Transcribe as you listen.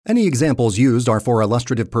Any examples used are for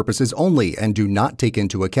illustrative purposes only and do not take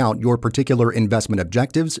into account your particular investment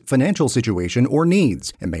objectives, financial situation, or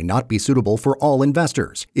needs, and may not be suitable for all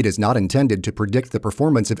investors. It is not intended to predict the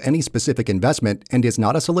performance of any specific investment and is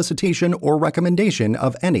not a solicitation or recommendation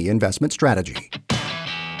of any investment strategy.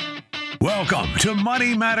 Welcome to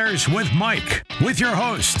Money Matters with Mike, with your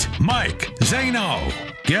host, Mike Zano.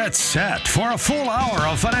 Get set for a full hour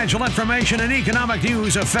of financial information and economic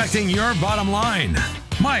news affecting your bottom line.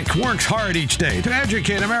 Mike works hard each day to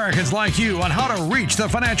educate Americans like you on how to reach the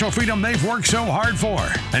financial freedom they've worked so hard for,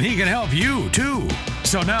 and he can help you too.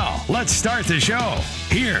 So now, let's start the show.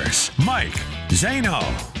 Here's Mike Zano.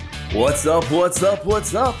 What's up, what's up,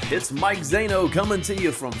 what's up? It's Mike Zano coming to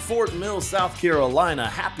you from Fort Mill, South Carolina.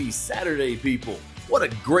 Happy Saturday, people. What a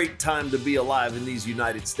great time to be alive in these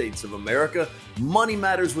United States of America. Money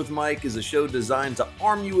Matters with Mike is a show designed to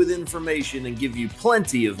arm you with information and give you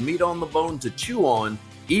plenty of meat on the bone to chew on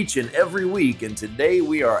each and every week. And today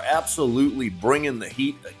we are absolutely bringing the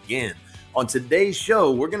heat again. On today's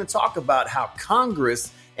show, we're going to talk about how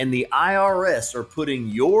Congress and the IRS are putting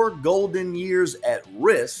your golden years at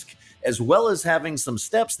risk, as well as having some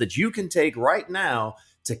steps that you can take right now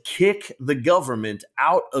to kick the government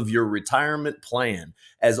out of your retirement plan.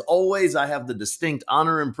 As always, I have the distinct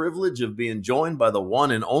honor and privilege of being joined by the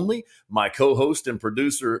one and only, my co-host and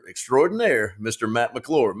producer extraordinaire, Mr. Matt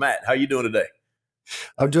McClure. Matt, how you doing today?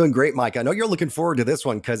 I'm doing great, Mike. I know you're looking forward to this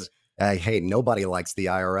one because, hey, nobody likes the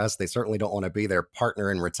IRS. They certainly don't want to be their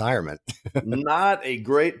partner in retirement. Not a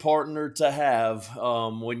great partner to have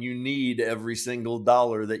when you need every single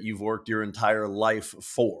dollar that you've worked your entire life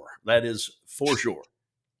for. That is for sure.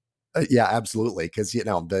 Yeah, absolutely. Because, you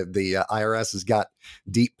know, the IRS has got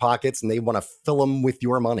deep pockets and they want to fill them with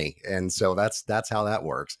your money. And so that's how that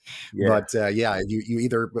works. Yeah. But you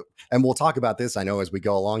either, and we'll talk about this, I know, as we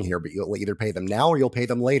go along here, but you'll either pay them now or you'll pay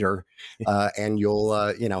them later. And you'll,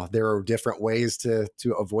 there are different ways to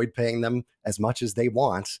avoid paying them as much as they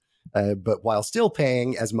want. But while still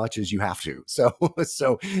paying as much as you have to. So it's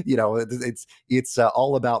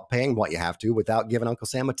all about paying what you have to without giving Uncle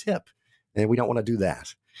Sam a tip. And we don't want to do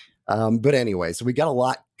that. But anyway, so we got a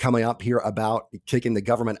lot coming up here about kicking the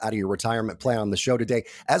government out of your retirement plan on the show today.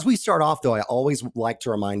 As we start off, though, I always like to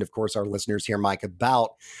remind, of course, our listeners here, Mike,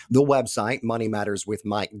 about the website,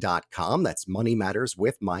 moneymatterswithmike.com. That's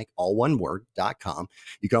moneymatterswithmike, all one word.com.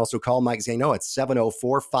 You can also call Mike Zano at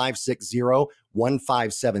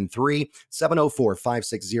 704-560-1573,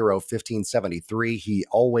 704-560-1573. He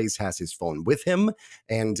always has his phone with him.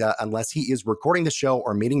 And unless he is recording the show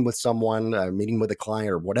or meeting with someone, meeting with a client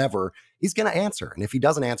or whatever, he's going to answer. And if he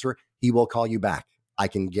doesn't answer, he will call you back. I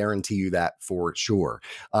can guarantee you that for sure.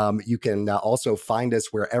 You can also find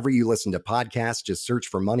us wherever you listen to podcasts. Just search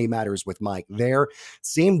for Money Matters with Mike there.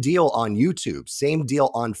 Same deal on YouTube. Same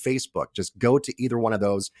deal on Facebook. Just go to either one of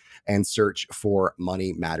those and search for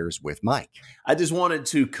Money Matters with Mike. I just wanted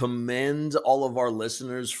to commend all of our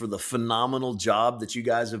listeners for the phenomenal job that you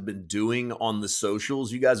guys have been doing on the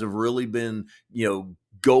socials. You guys have really been,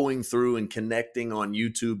 going through and connecting on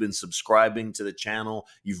YouTube and subscribing to the channel.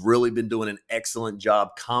 You've really been doing an excellent job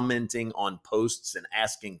commenting on posts and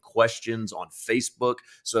asking questions on Facebook.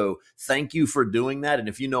 So thank you for doing that. And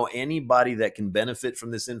if you know anybody that can benefit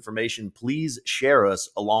from this information, please share us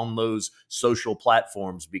along those social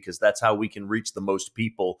platforms, because that's how we can reach the most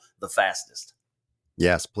people the fastest.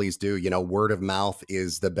 Yes, please do. Word of mouth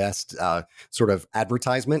is the best sort of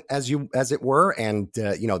advertisement, as it were. And,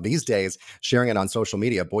 these days, sharing it on social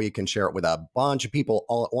media, boy, you can share it with a bunch of people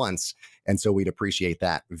all at once. And so we'd appreciate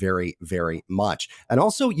that very, very much. And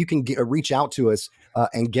also, you can reach out to us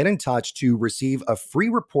and get in touch to receive a free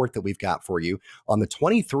report that we've got for you on the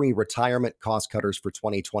 23 retirement cost cutters for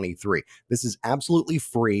 2023. This is absolutely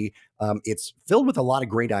free. It's filled with a lot of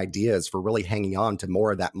great ideas for really hanging on to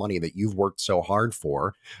more of that money that you've worked so hard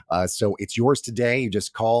for. So it's yours today. You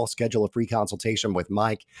just call, schedule a free consultation with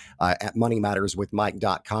Mike at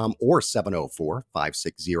moneymatterswithmike.com or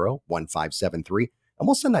 704-560-1573. And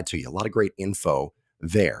we'll send that to you. A lot of great info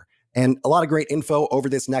there. And a lot of great info over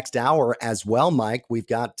this next hour as well, Mike. We've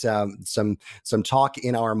got some talk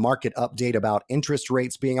in our market update about interest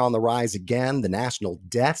rates being on the rise again, the national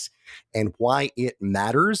debt, and why it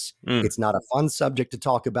matters. It's not a fun subject to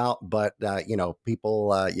talk about, but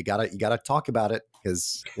people, you gotta talk about it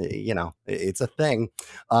because it's a thing.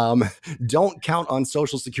 Don't count on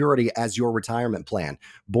Social Security as your retirement plan.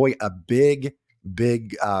 Boy, a big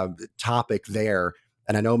topic there.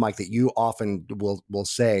 And I know, Mike, that you often will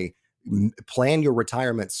say, plan your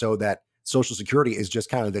retirement so that Social Security is just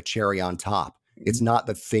kind of the cherry on top. It's not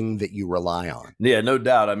the thing that you rely on. Yeah, no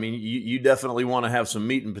doubt. I mean, you definitely want to have some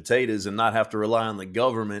meat and potatoes and not have to rely on the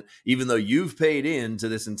government, even though you've paid into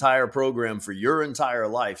this entire program for your entire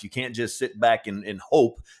life. You can't just sit back and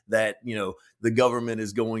hope that, the government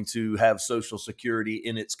is going to have Social Security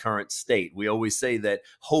in its current state. We always say that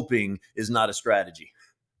hoping is not a strategy.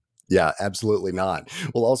 Yeah, absolutely not.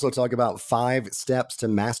 We'll also talk about 5 steps to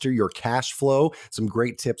master your cash flow. Some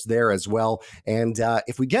great tips there as well. And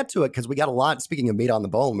if we get to it, because we got a lot, speaking of meat on the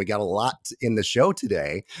bone, we got a lot in the show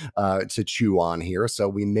today to chew on here. So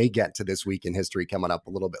we may get to this week in history coming up a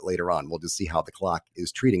little bit later on. We'll just see how the clock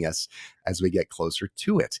is treating us as we get closer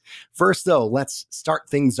to it. First, though, let's start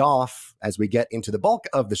things off as we get into the bulk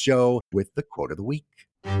of the show with the quote of the week.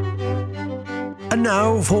 And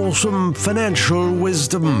now for some financial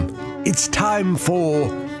wisdom. It's time for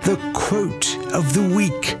the quote of the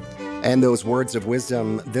week. And those words of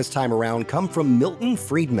wisdom this time around come from Milton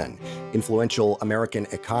Friedman, influential American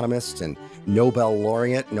economist and Nobel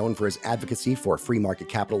laureate known for his advocacy for free market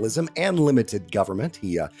capitalism and limited government.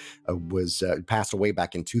 He was passed away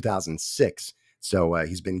back in 2006, so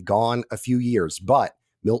he's been gone a few years. But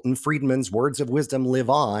Milton Friedman's words of wisdom live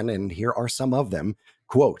on, and here are some of them.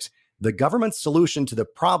 Quote, "The government's solution to the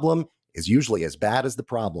problem is usually as bad as the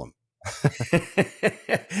problem."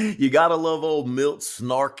 You gotta love old Milt's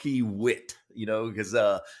snarky wit, because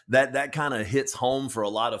that kind of hits home for a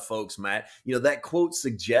lot of folks, Matt. That quote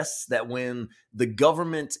suggests that when the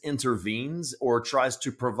government intervenes or tries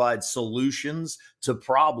to provide solutions to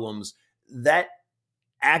problems, that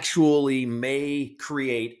actually may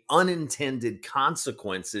create unintended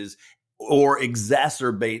consequences or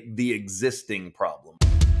exacerbate the existing problem.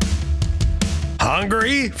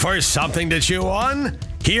 Hungry for something to chew on?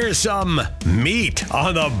 Here's some meat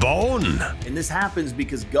on the bone. And this happens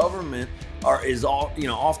because government is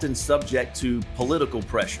often subject to political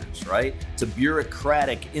pressures, right? To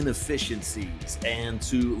bureaucratic inefficiencies and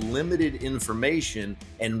to limited information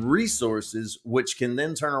and resources, which can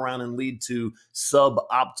then turn around and lead to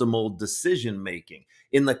suboptimal decision making.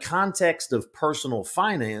 In the context of personal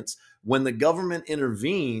finance, when the government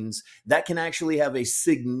intervenes, that can actually have a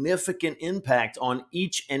significant impact on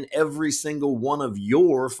each and every single one of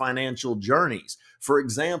your financial journeys. For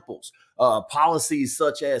examples, policies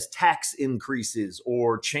such as tax increases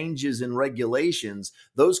or changes in regulations,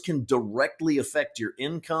 those can directly affect your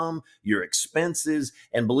income, your expenses,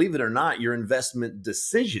 and believe it or not, your investment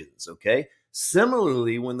decisions, okay?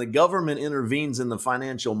 Similarly, when the government intervenes in the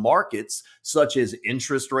financial markets, such as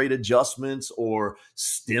interest rate adjustments or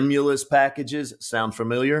stimulus packages, sound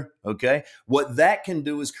familiar? Okay. What that can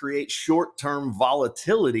do is create short-term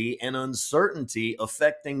volatility and uncertainty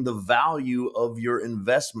affecting the value of your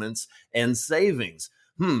investments and savings.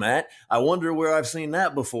 Matt, I wonder where I've seen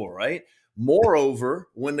that before, right? Moreover,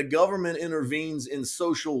 when the government intervenes in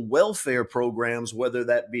social welfare programs, whether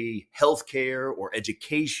that be healthcare or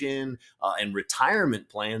education and retirement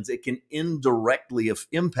plans, it can indirectly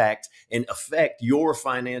impact and affect your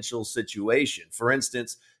financial situation. For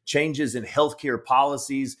instance, changes in healthcare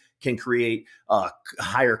policies can create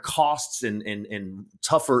higher costs and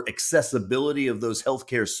tougher accessibility of those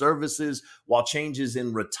healthcare services, while changes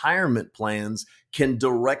in retirement plans can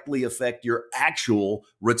directly affect your actual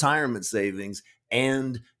retirement savings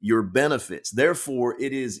and your benefits. Therefore,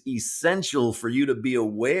 it is essential for you to be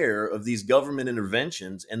aware of these government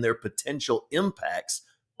interventions and their potential impacts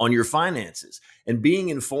on your finances. And being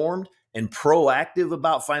informed and proactive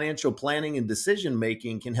about financial planning and decision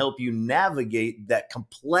making can help you navigate that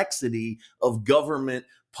complexity of government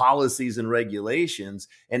policies and regulations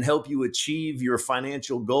and help you achieve your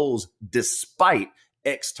financial goals despite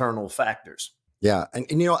external factors. Yeah. And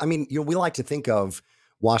we like to think of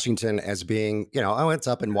Washington as being, it's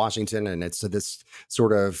up in Washington and it's this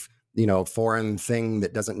sort of, foreign thing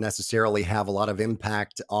that doesn't necessarily have a lot of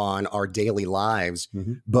impact on our daily lives.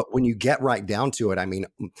 Mm-hmm. But when you get right down to it,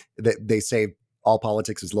 they say all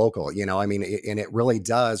politics is local, and it really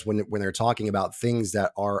does when they're talking about things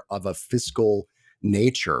that are of a fiscal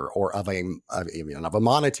nature or of a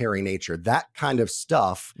monetary nature, that kind of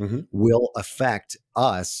stuff will affect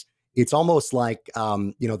us. It's almost like,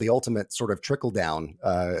 the ultimate sort of trickle down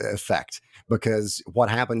effect, because what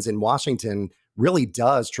happens in Washington really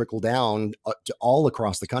does trickle down to all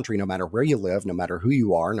across the country, no matter where you live, no matter who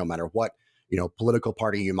you are, no matter what, political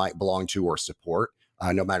party you might belong to or support,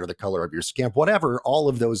 no matter the color of your skin, whatever, all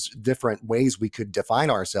of those different ways we could define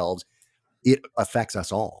ourselves, it affects us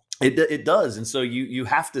all. It does, and so you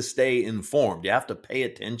have to stay informed. You have to pay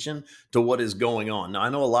attention to what is going on. Now, I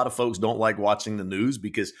know a lot of folks don't like watching the news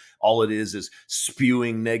because all it is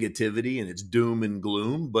spewing negativity and it's doom and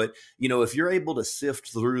gloom. But if you're able to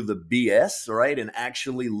sift through the BS, right, and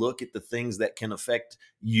actually look at the things that can affect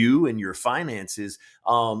you and your finances,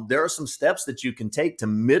 there are some steps that you can take to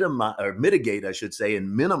mitigate, I should say,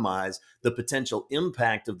 and minimize the potential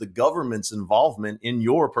impact of the government's involvement in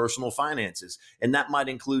your personal finances. And that might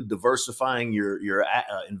include diversifying your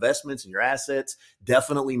investments and your assets,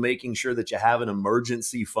 definitely making sure that you have an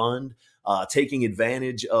emergency fund, taking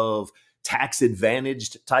advantage of tax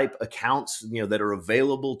advantaged type accounts that are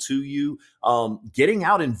available to you, getting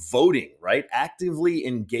out and voting, right, actively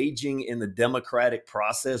engaging in the democratic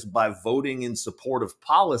process by voting in support of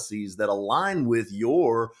policies that align with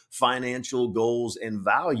your financial goals and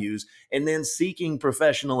values, and then seeking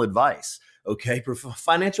professional advice. Okay,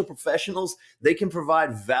 financial professionals, they can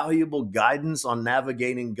provide valuable guidance on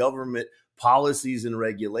navigating government policies and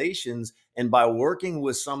regulations. And by working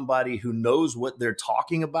with somebody who knows what they're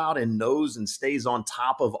talking about and knows and stays on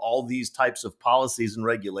top of all these types of policies and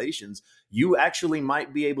regulations, you actually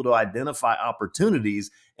might be able to identify opportunities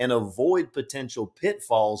and avoid potential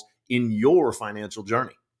pitfalls in your financial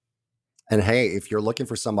journey. And hey, if you're looking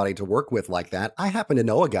for somebody to work with like that, I happen to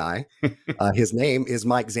know a guy. His name is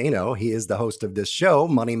Mike Zano. He is the host of this show,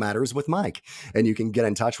 Money Matters with Mike. And you can get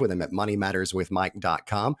in touch with him at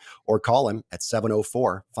moneymatterswithmike.com or call him at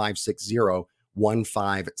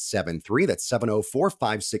 704-560-1573. That's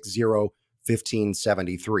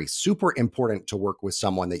 704-560-1573. Super important to work with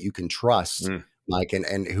someone that you can trust, Mike,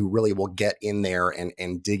 and who really will get in there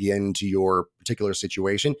and dig into your particular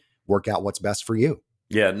situation, work out what's best for you.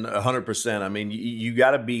 Yeah, 100%. I mean, you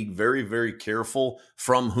got to be very, very careful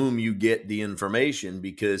from whom you get the information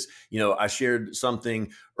because, I shared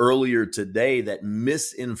something earlier today that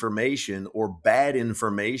misinformation or bad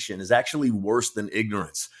information is actually worse than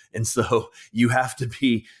ignorance. And so you have to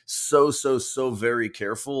be so very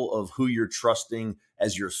careful of who you're trusting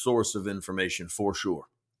as your source of information for sure.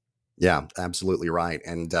 Yeah, absolutely right.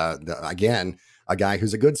 And again, a guy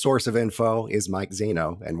who's a good source of info is Mike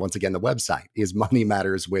Zano. And once again, the website is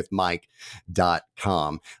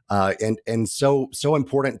moneymatterswithmike.com. And so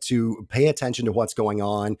important to pay attention to what's going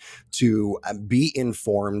on, to be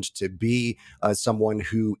informed, to be someone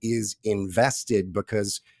who is invested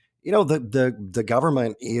because the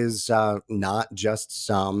government is not just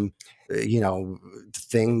some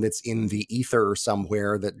thing that's in the ether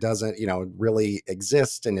somewhere that doesn't really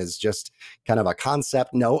exist and is just kind of a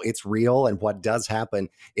concept. No, it's real, and what does happen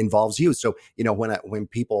involves you. So when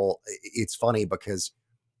people, it's funny because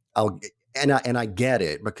I get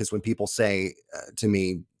it, because when people say to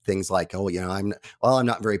me things like, oh, I'm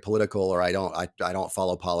not very political, or I don't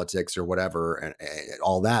follow politics or whatever, and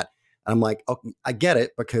all that, I'm like, oh, I get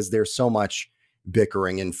it, because there's so much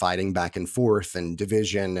bickering and fighting back and forth and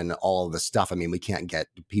division and all of the stuff. I mean, we can't get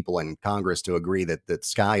people in Congress to agree that the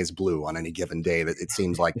sky is blue on any given day, that it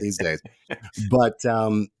seems like these days. But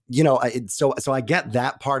so I get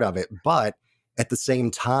that part of it. But at the same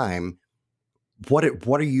time, what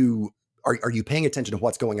are you paying attention to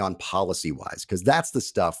what's going on policy wise? Because that's the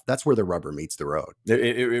stuff, that's where the rubber meets the road.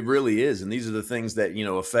 It really is. And these are the things that,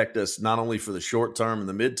 affect us not only for the short term and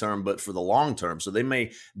the midterm, but for the long term. So they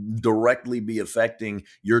may directly be affecting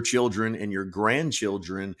your children and your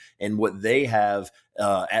grandchildren and what they have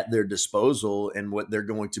at their disposal and what they're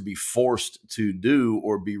going to be forced to do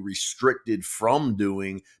or be restricted from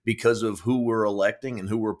doing because of who we're electing and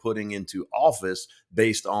who we're putting into office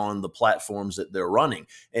based on the platforms that they're running.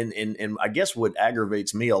 And I guess what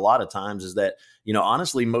aggravates me a lot of times is that,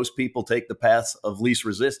 honestly, most people take the path of least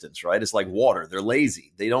resistance, right? It's like water. They're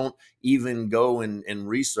lazy. They don't even go and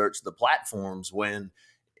research the platforms when,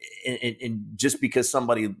 and just because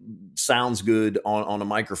somebody sounds good on a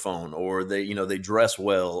microphone, or they dress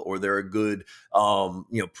well, or they're a good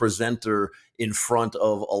presenter in front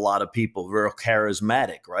of a lot of people, very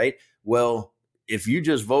charismatic, right? Well, if you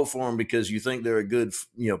just vote for them because you think they're a good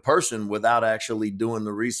person without actually doing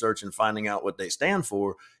the research and finding out what they stand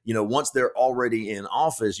for, once they're already in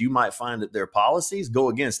office, you might find that their policies go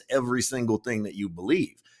against every single thing that you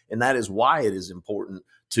believe. And that is why it is important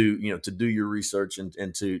to do your research and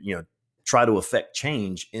to try to affect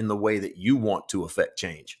change in the way that you want to affect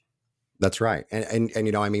change. That's right. And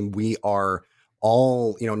I mean, we are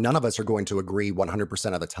all, none of us are going to agree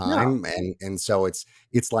 100% of the time. No. And so it's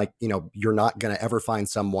like, you're not going to ever find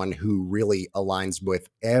someone who really aligns with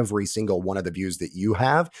every single one of the views that you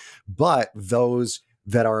have, but those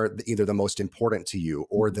that are either the most important to you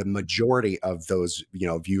or the majority of those,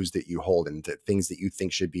 views that you hold and the things that you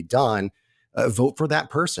think should be done, vote for that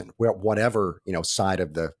person, whatever side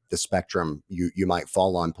of the spectrum you might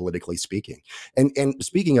fall on, politically speaking. And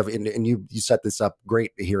speaking of, and you set this up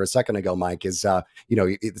great here a second ago, Mike, is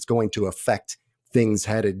it's going to affect things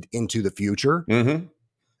headed into the future. Mm-hmm.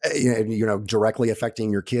 Directly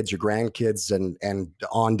affecting your kids, your grandkids, and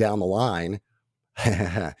on down the line.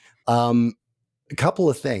 A couple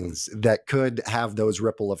of things that could have those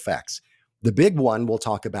ripple effects. The big one we'll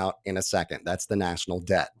talk about in a second. That's the national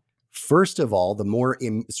debt. First of all, the more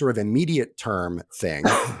sort of immediate term thing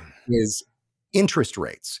is interest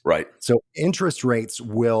rates. Right. So interest rates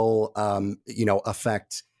will,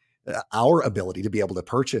 affect our ability to be able to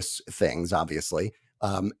purchase things, obviously,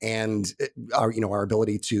 and our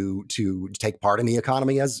ability to take part in the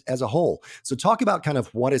economy as a whole. So talk about kind of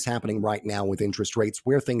what is happening right now with interest rates,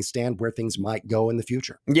 where things stand, where things might go in the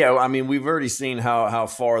future. Yeah, I mean, we've already seen how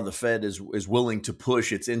far the Fed is willing to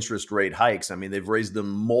push its interest rate hikes. I mean, they've raised them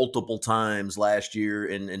multiple times last year,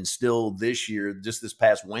 and still this year, just this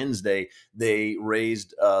past Wednesday, they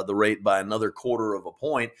raised the rate by another quarter of a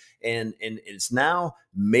point, and it's now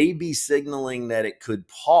maybe signaling that it could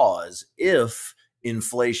pause if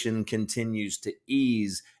inflation continues to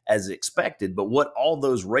ease as expected. But what all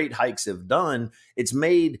those rate hikes have done, it's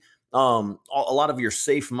made a lot of your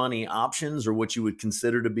safe money options, or what you would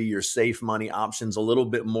consider to be your safe money options, a little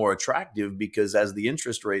bit more attractive, because as the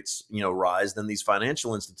interest rates rise, then these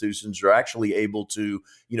financial institutions are actually able to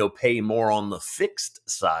pay more on the fixed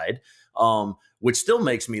side, which still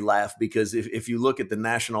makes me laugh, because if you look at the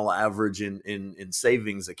national average in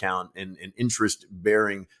savings account, and interest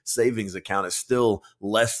bearing savings account is still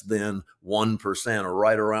less than 1%, or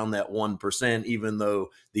right around that 1%, even though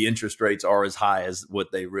the interest rates are as high as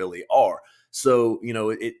what they really are. So,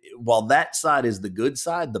 while that side is the good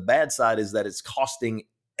side, the bad side is that it's costing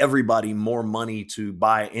everybody more money to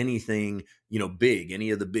buy anything, big, any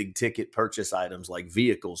of the big ticket purchase items like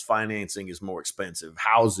vehicles. Financing is more expensive.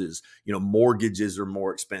 Houses, mortgages are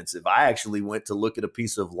more expensive. I actually went to look at a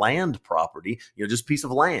piece of land property, just a piece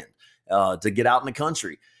of land to get out in the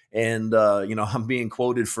country. And, I'm being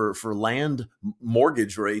quoted for land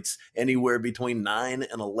mortgage rates anywhere between 9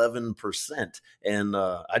 and 11%. And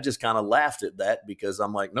I just kind of laughed at that, because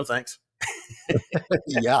I'm like, no, thanks.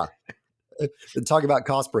 Yeah. Talk about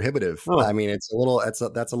cost prohibitive. Huh. I mean, that's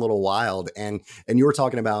a little wild. And you were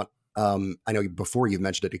talking about, I know before you've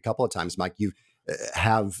mentioned it a couple of times, Mike, you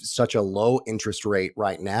have such a low interest rate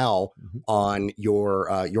right now on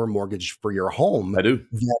your mortgage for your home, I do.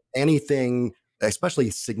 that anything, especially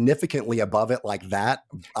significantly above it like that,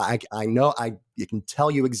 I know you can tell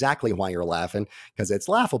you exactly why you're laughing, because it's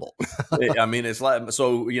laughable. I mean, it's like,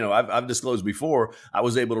 so, I've disclosed before, I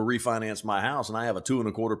was able to refinance my house, and I have a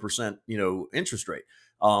 2.25%, interest rate.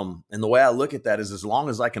 And the way I look at that is, as long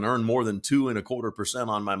as I can earn more than 2.25%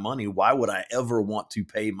 on my money, why would I ever want to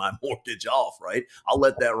pay my mortgage off? Right. I'll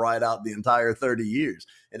let that ride out the entire 30 years.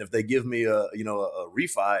 And if they give me a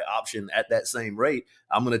refi option at that same rate,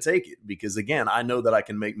 I'm going to take it, because again, I know that I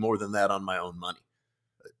can make more than that on my own money.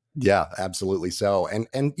 Yeah, absolutely. So, and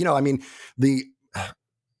I mean, the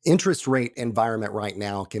interest rate environment right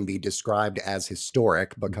now can be described as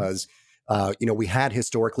historic, because we had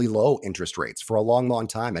historically low interest rates for a long, long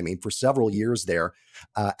time. I mean, for several years there,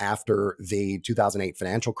 after the 2008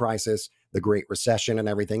 financial crisis, the Great Recession, and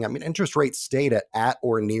everything. I mean, interest rates stayed at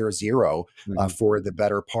or near zero for the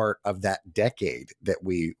better part of that decade that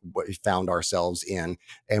we found ourselves in,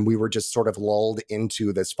 and we were just sort of lulled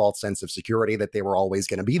into this false sense of security that they were always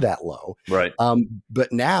going to be that low. Right.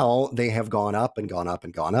 But now they have gone up and gone up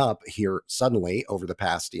and gone up here suddenly over the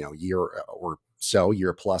past year or so,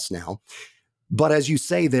 year plus now. But as you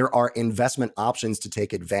say, there are investment options to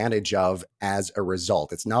take advantage of as a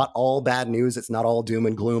result. It's not all bad news. It's not all doom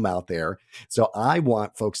and gloom out there. So I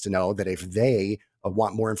want folks to know that if they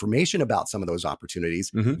want more information about some of those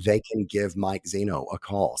opportunities, they can give Mike Zaino a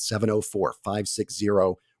call,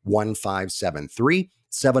 704-560-1573,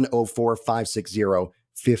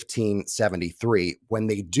 704-560-1573. When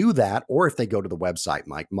they do that, or if they go to the website,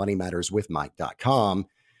 Mike, moneymatterswithmike.com,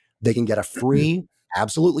 they can get a free,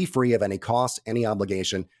 absolutely free of any cost, any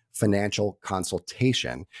obligation, financial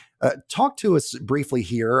consultation. Talk to us briefly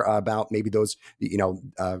here about maybe those,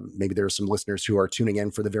 maybe there are some listeners who are tuning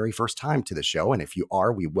in for the very first time to the show. And if you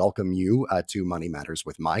are, we welcome you to Money Matters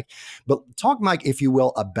with Mike. But talk, Mike, if you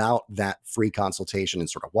will, about that free consultation and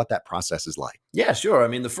sort of what that process is like. Yeah, sure. I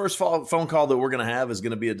mean, the first phone call that we're going to have is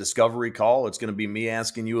going to be a discovery call. It's going to be me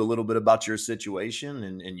asking you a little bit about your situation,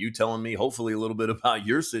 and you telling me hopefully a little bit about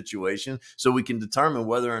your situation, so we can determine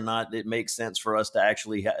whether or not it makes sense for us to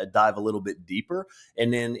actually dive a little bit deeper.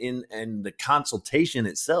 And then in the consultation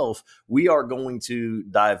itself, we are going to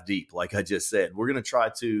dive deep. Like I just said, we're going to try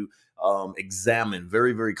to examine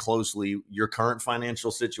very, very closely your current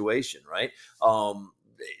financial situation, right?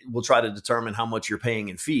 We'll try to determine how much you're paying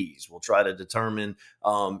in fees. We'll try to determine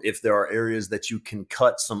if there are areas that you can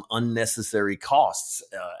cut some unnecessary costs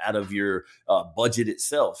out of your budget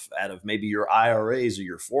itself, out of maybe your IRAs or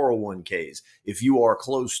your 401ks. If you are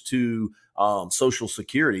close to Social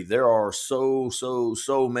Security, there are so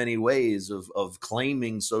many ways of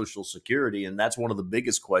claiming Social Security. And that's one of the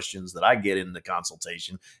biggest questions that I get in the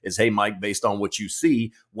consultation is, hey, Mike, based on what you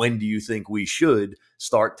see, when do you think we should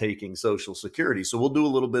start taking Social Security? So we'll do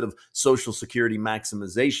a little bit of Social Security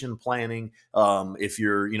maximization planning. If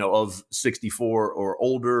you're, of 64 or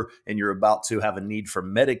older and you're about to have a need for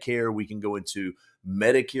Medicare, we can go into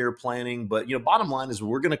Medicare planning. But, bottom line is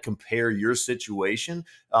we're going to compare your situation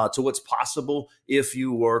to what's possible if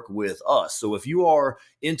you work with us. So if you are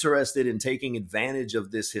interested in taking advantage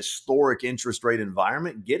of this historic interest rate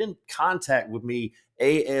environment, get in contact with me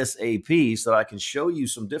ASAP so that I can show you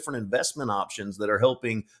some different investment options that are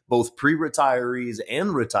helping both pre-retirees and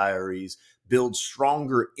retirees build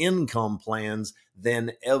stronger income plans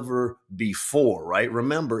than ever before, right?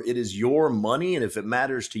 Remember, it is your money, and if it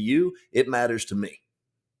matters to you, it matters to me.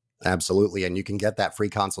 Absolutely. And you can get that free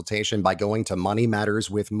consultation by going to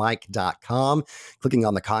moneymatterswithmike.com, clicking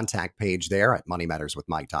on the contact page there at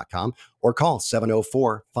moneymatterswithmike.com, or call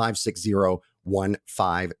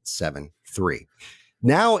 704-560-1573.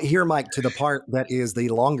 Now here, Mike, to the part that is the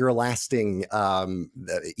longer lasting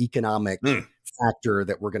economic factor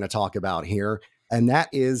that we're going to talk about here, and that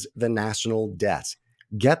is the national debt.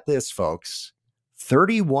 Get this, folks,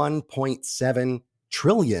 $31.7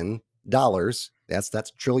 trillion. That's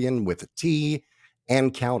trillion with a T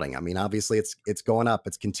and counting. I mean, obviously it's going up.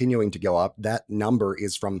 It's continuing to go up. That number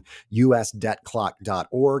is from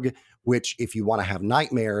usdebtclock.org, which, if you want to have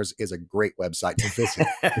nightmares, is a great website to visit.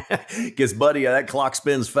 Because, buddy, that clock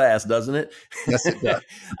spins fast, doesn't it? Yes, it does.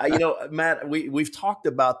 Matt, we've talked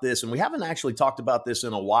about this, and we haven't actually talked about this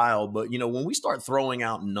in a while, but, when we start throwing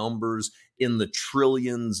out numbers in the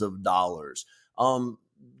trillions of dollars,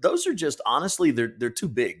 those are just, honestly, they're too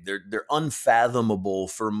big. They're unfathomable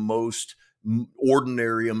for most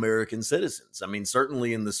ordinary American citizens. I mean,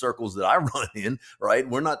 certainly in the circles that I run in, right?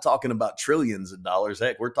 We're not talking about trillions of dollars.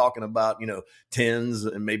 Heck, we're talking about, tens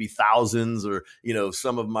and maybe thousands, or,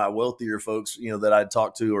 some of my wealthier folks, that I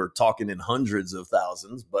talk to are talking in hundreds of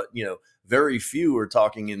thousands, but, very few are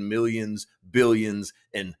talking in millions, billions,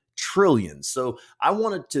 and trillions. So I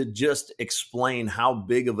wanted to just explain how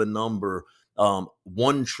big of a number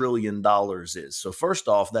 $1 trillion is. So first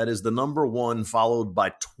off, that is the number one followed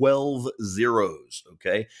by 12 zeros.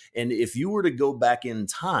 Okay. And if you were to go back in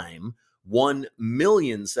time, 1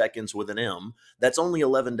 million seconds with an M, that's only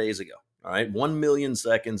 11 days ago. All right. 1 million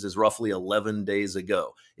seconds is roughly 11 days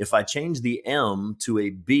ago. If I change the M to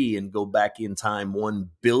a B and go back in time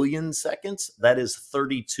 1 billion seconds, that is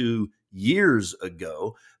 32 years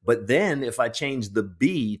ago. But then if I change the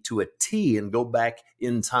B to a T and go back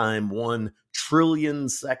in time 1 trillion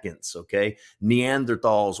seconds, okay,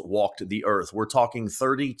 Neanderthals walked the earth. We're talking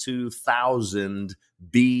 32,000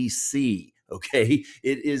 BC, okay?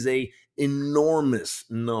 It is a enormous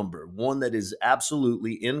number, one that is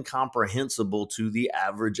absolutely incomprehensible to the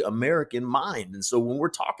average American mind. And so when we're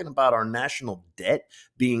talking about our national debt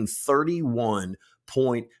being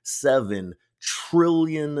 $31.7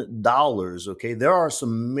 trillion, okay, there are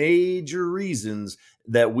some major reasons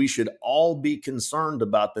that we should all be concerned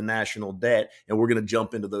about the national debt, and we're going to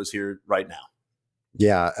jump into those here right now.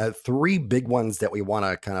 Yeah, three big ones that we want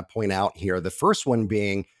to kind of point out here. The first one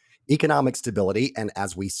being economic stability, and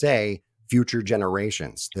as we say, future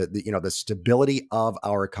generations. The stability of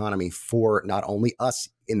our economy for not only us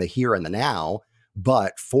in the here and the now,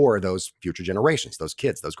 but for those future generations, those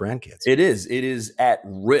kids, those grandkids. It is at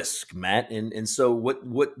risk, Matt. And so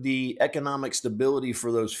what the economic stability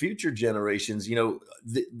for those future generations,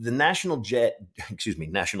 the national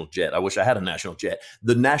national jet. I wish I had a national jet.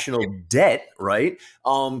 The national debt, right,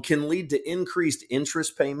 can lead to increased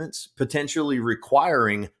interest payments, potentially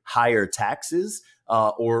requiring higher taxes,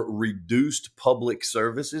 or reduced public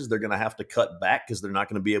services. They're going to have to cut back because they're not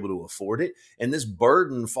going to be able to afford it. And this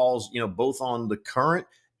burden falls, both on the current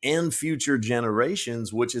and future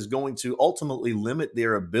generations, which is going to ultimately limit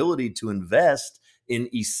their ability to invest in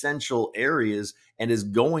essential areas and is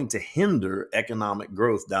going to hinder economic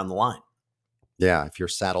growth down the line. Yeah, if you're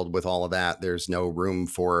saddled with all of that, there's no room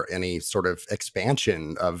for any sort of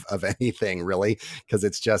expansion of anything, really, because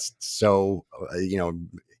it's just so,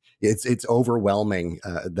 it's overwhelming,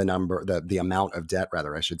 the amount of debt,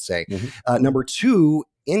 rather, I should say. Mm-hmm. Number two,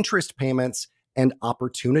 interest payments and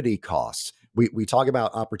opportunity costs. We talk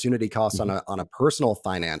about opportunity costs on a personal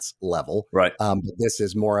finance level, Right. but this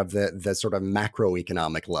is more of the sort of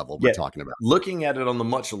macroeconomic level we're Yeah. talking about. Looking at it on the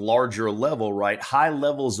much larger level, right? High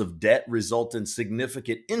levels of debt result in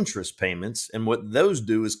significant interest payments. And what those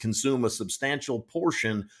do is consume a substantial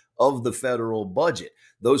portion of the federal budget.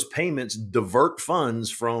 Those payments divert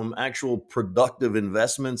funds from actual productive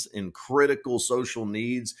investments in critical social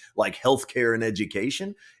needs like healthcare and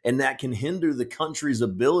education. And that can hinder the country's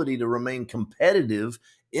ability to remain competitive,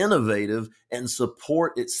 innovative, and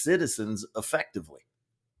support its citizens effectively.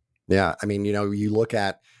 Yeah, I mean, you look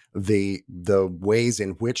at the ways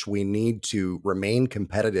in which we need to remain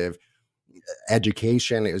competitive.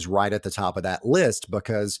 Education is right at the top of that list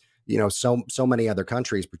because so many other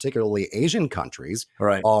countries, particularly Asian countries,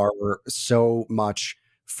 Right. are so much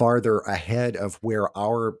farther ahead of where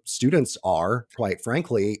our students are. Quite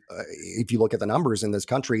frankly, if you look at the numbers in this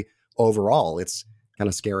country overall, it's kind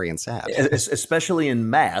of scary and sad. Especially in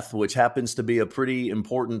math, which happens to be a pretty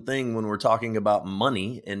important thing when we're talking about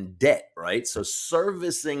money and debt, right? So,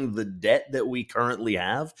 servicing the debt that we currently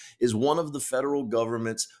have is one of the federal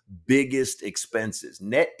government's biggest expenses.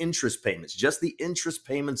 Net interest payments, just the interest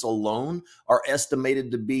payments alone, are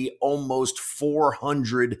estimated to be almost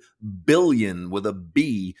 400 billion with a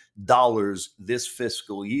B dollars this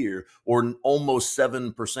fiscal year, or almost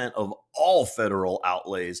 7% of all federal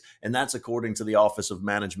outlays. And that's according to the Office of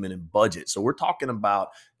Management and Budget. So we're talking about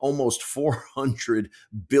almost $400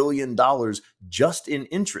 billion just in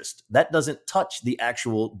interest. That doesn't touch the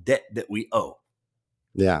actual debt that we owe.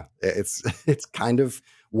 Yeah, it's it's kind of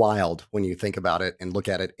wild when you think about it and look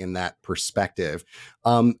at it in that perspective.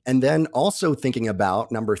 And then also thinking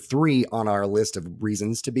about number three on our list of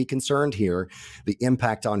reasons to be concerned here, the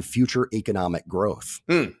impact on future economic growth.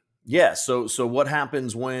 Hmm. Yeah. So what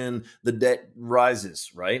happens when the debt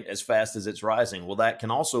rises, right? As fast as it's rising? Well, that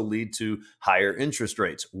can also lead to higher interest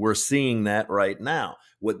rates. We're seeing that right now.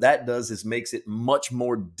 What that does is makes it much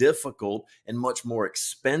more difficult and much more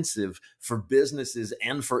expensive for businesses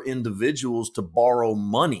and for individuals to borrow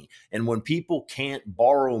money. And when people can't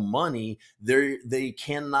borrow money, they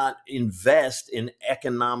cannot invest in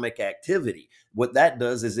economic activity. What that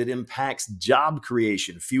does is it impacts job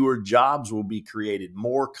creation. Fewer jobs will be created.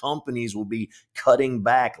 More companies will be cutting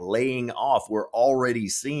back, laying off. We're already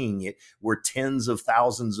seeing it where tens of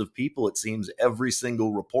thousands of people, it seems, every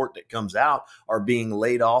single report that comes out are being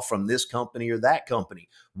laid off from this company or that company.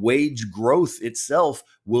 Wage growth itself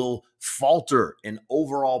will falter and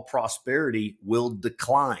overall prosperity will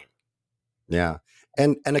decline. Yeah.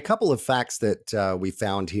 And a couple of facts that we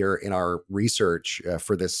found here in our research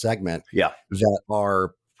for this segment Yeah. that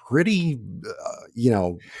are pretty,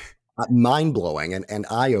 mind blowing and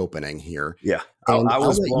eye opening here. Yeah. And I I'll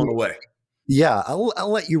was let blown you, away. yeah, I'll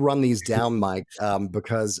let you run these down, Mike,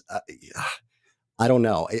 because I don't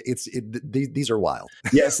know. These are wild.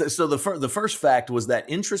 Yes. So the first fact was that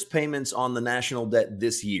interest payments on the national debt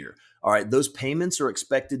this year, all right, those payments are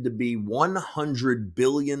expected to be $100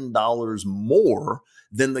 billion more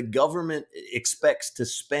than the government expects to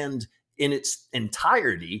spend in its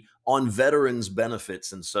entirety on veterans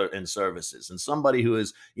benefits and services. And somebody who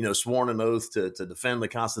has, sworn an oath to defend the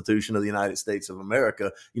Constitution of the United States of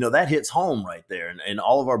America, that hits home right there. And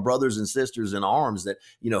all of our brothers and sisters in arms that,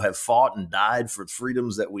 have fought and died for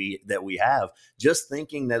freedoms that we have, just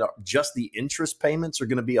thinking that just the interest payments are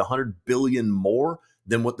going to be 100 billion more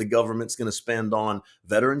than what the government's going to spend on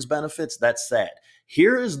veterans benefits, that's sad.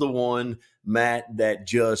 Here is the one, Matt, that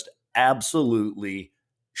just absolutely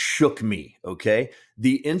shook me. Okay.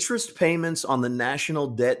 The interest payments on the national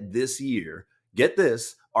debt this year, get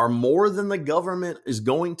this, are more than the government is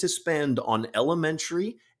going to spend on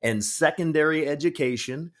elementary and secondary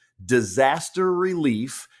education, disaster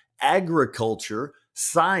relief, agriculture,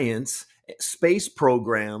 science, space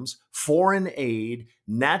programs, foreign aid,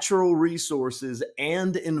 natural resources,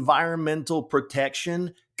 and environmental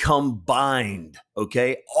protection combined.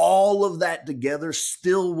 Okay. All of that together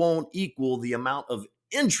still won't equal the amount of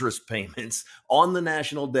interest payments on the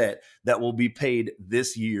national debt that will be paid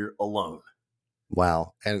this year alone.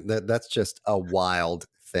 Wow. And that's just a wild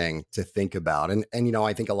thing to think about. And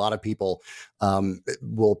I think a lot of people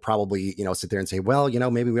will probably, sit there and say, well,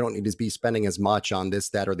 maybe we don't need to be spending as much on this,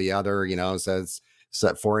 that, or the other, says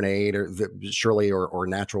foreign aid or surely or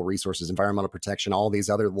natural resources, environmental protection, all these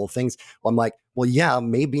other little things. Well, I'm like, well, yeah,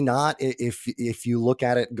 maybe not if you look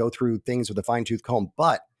at it, go through things with a fine tooth comb,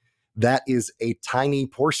 but that is a tiny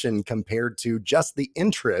portion compared to just the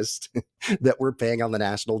interest that we're paying on the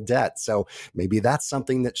national debt. So maybe that's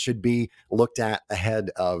something that should be looked at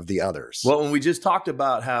ahead of the others. Well, when we just talked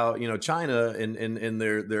about how, China and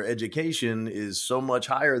their education is so much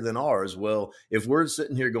higher than ours. Well, if we're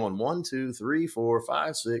sitting here going 1, 2, 3, 4,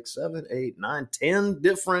 5, 6, 7, 8, 9, 10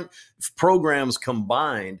 different programs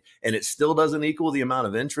combined, and it still doesn't equal the amount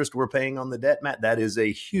of interest we're paying on the debt, Matt, that is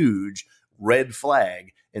a huge red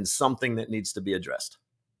flag and something that needs to be addressed.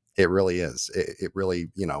 It really is. It really,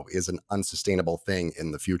 is an unsustainable thing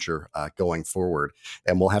in the future going forward.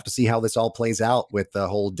 And we'll have to see how this all plays out with the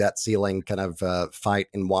whole debt ceiling kind of fight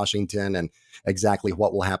in Washington and exactly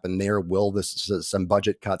what will happen there. Will some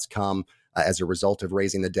budget cuts come as a result of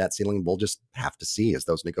raising the debt ceiling? We'll just have to see as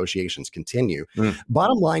those negotiations continue.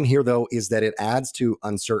 Bottom line here, though, is that it adds to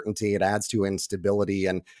uncertainty, it adds to instability,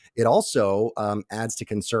 and it also adds to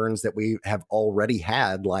concerns that we have already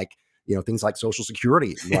had, like things like Social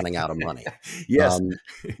Security running out of money. Yes. Um,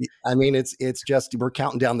 I mean, it's just we're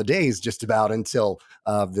counting down the days just about until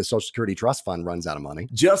the Social Security Trust Fund runs out of money.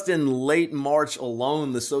 Just in late March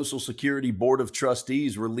alone, the Social Security Board of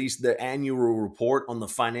Trustees released their annual report on the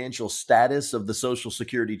financial status of the Social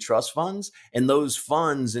Security Trust Funds. And those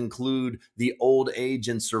funds include the Old Age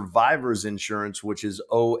and Survivors Insurance, which is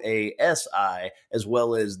OASI, as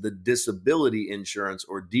well as the Disability Insurance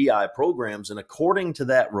or DI programs. And according to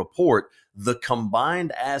that report, the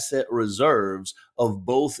combined asset reserves of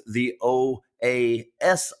both the OASI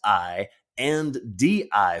and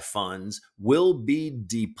DI funds will be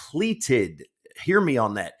depleted. Hear me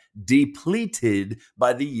on that. Depleted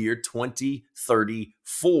by the year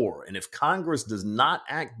 2034. And if Congress does not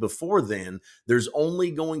act before then, there's only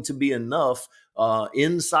going to be enough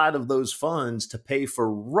inside of those funds to pay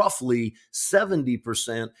for roughly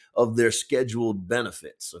 70% of their scheduled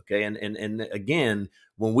benefits. Okay. And again,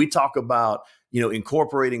 when we talk about,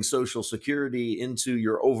 incorporating Social Security into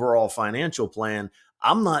your overall financial plan,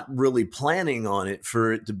 I'm not really planning on it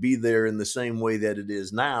for it to be there in the same way that it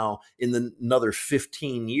is now in another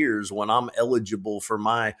 15 years when I'm eligible for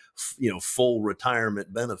my, full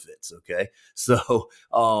retirement benefits. Okay. So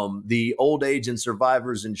the Old Age and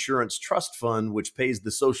Survivors Insurance Trust Fund, which pays the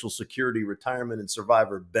Social Security retirement and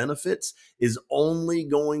survivor benefits, is only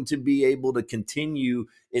going to be able to continue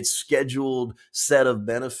its scheduled set of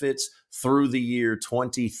benefits through the year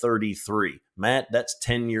 2033. Matt, that's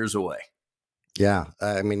 10 years away. Yeah.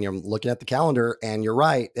 I mean, you're looking at the calendar and you're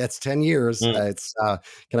right. That's 10 years. It's kind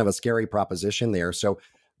of a scary proposition there. So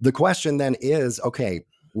the question then is, okay,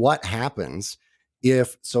 what happens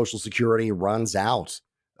if Social Security runs out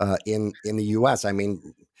in the US? I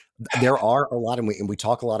mean, there are a lot, and we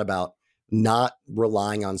talk a lot about not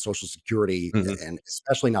relying on Social Security and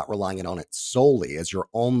especially not relying on it solely as your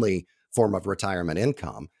only form of retirement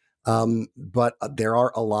income. But there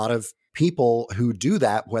are a lot of people who do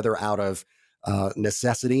that, whether out of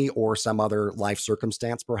necessity or some other life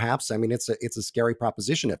circumstance, perhaps. I mean, it's a scary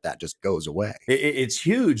proposition if that just goes away. It's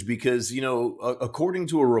huge because, according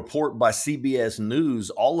to a report by CBS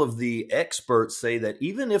News, all of the experts say that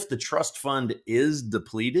even if the trust fund is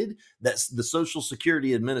depleted, that's the Social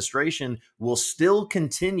Security Administration will still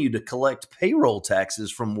continue to collect payroll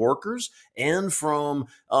taxes from workers and from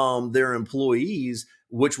their employees,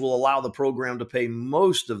 which will allow the program to pay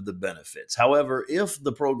most of the benefits. However, if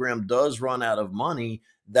the program does run out of money,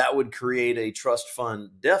 that would create a trust fund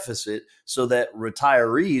deficit so that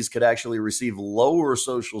retirees could actually receive lower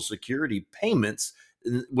Social Security payments,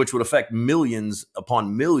 which would affect millions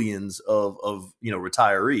upon millions of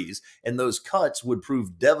retirees. And those cuts would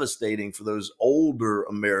prove devastating for those older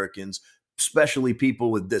Americans, especially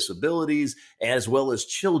people with disabilities, as well as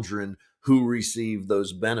children who receive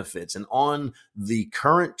those benefits. And on the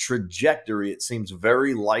current trajectory, it seems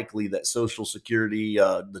very likely that Social Security,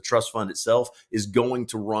 the trust fund itself, is going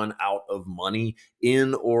to run out of money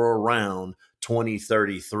in or around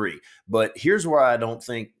 2033. But here's where I don't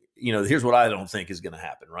think, here's what I don't think is going to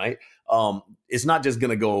happen, right? It's not just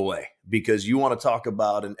going to go away, because you want to talk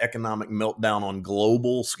about an economic meltdown on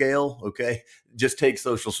global scale. Okay. Just take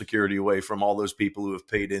Social Security away from all those people who have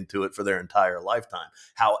paid into it for their entire lifetime.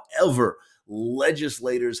 However,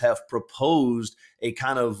 legislators have proposed a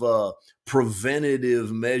kind of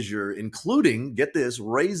preventative measure, including, get this,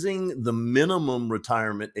 raising the minimum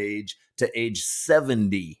retirement age to age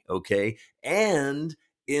 70. Okay. And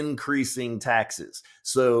increasing taxes.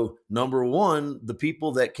 So number one, the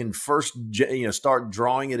people that can first start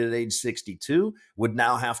drawing it at age 62 would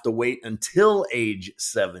now have to wait until age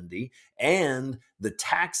 70, and the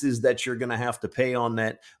taxes that you're going to have to pay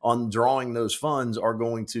on drawing those funds are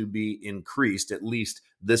going to be increased. At least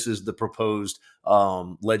this is the proposed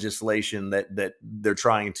legislation that they're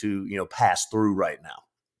trying to pass through right now.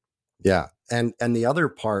 Yeah. And the other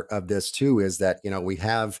part of this too is that, we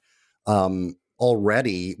have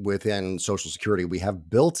already within Social Security, we have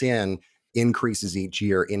built in increases each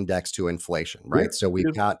year indexed to inflation, Yeah, right? So we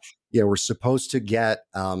we've do. got, we're supposed to get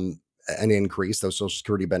an increase. Those Social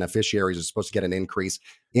Security beneficiaries are supposed to get an increase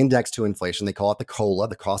indexed to inflation. They call it the COLA,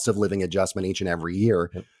 the cost of living adjustment, each and every year.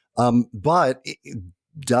 Yep. But it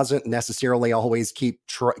doesn't necessarily always keep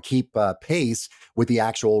pace with the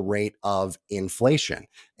actual rate of inflation.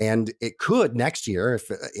 And it could next year if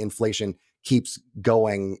inflation keeps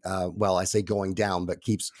going, well, I say going down, but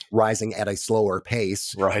keeps rising at a slower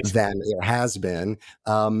pace Right. than it has been.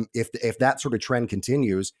 If that sort of trend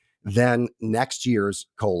continues, then next year's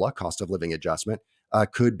COLA, cost of living adjustment,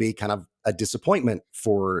 could be kind of a disappointment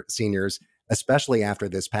for seniors, especially after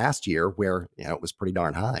this past year where it was pretty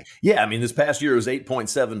darn high. Yeah, I mean, this past year was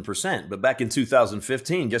 8.7%, but back in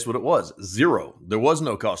 2015, guess what it was? Zero. There was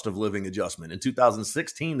no cost of living adjustment. In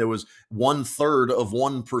 2016, there was 1/3 of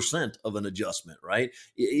 1% of an adjustment, right?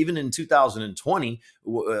 Even in 2020,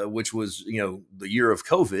 which was, the year of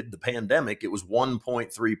COVID, the pandemic, it was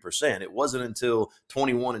 1.3%. It wasn't until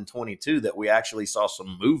 21 and 22 that we actually saw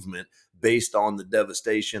some movement based on the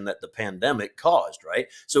devastation that the pandemic caused, right?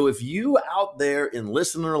 So if you out there in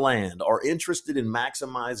listener land are interested in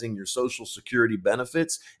maximizing your Social Security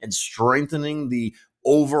benefits and strengthening the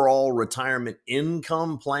overall retirement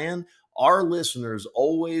income plan, our listeners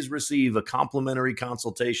always receive a complimentary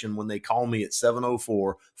consultation when they call me at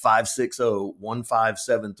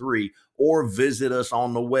 704-560-1573 or visit us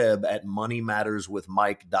on the web at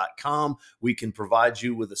moneymatterswithmike.com. We can provide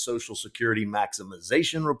you with a Social Security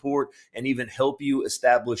maximization report and even help you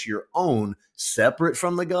establish your own, separate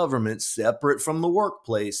from the government, separate from the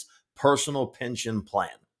workplace, personal pension plan.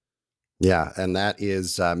 Yeah, and that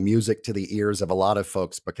is music to the ears of a lot of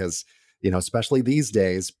folks because, especially these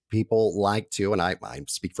days, people like to, and I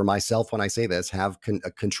speak for myself when I say this, have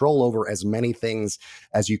control over as many things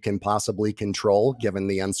as you can possibly control, given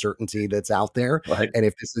the uncertainty that's out there. Right. And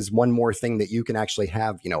if this is one more thing that you can actually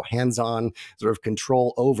have, hands-on sort of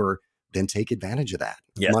control over, then take advantage of that.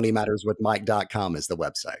 Yes. Moneymatterswithmike.com is the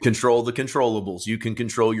website. Control the controllables. You can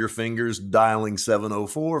control your fingers dialing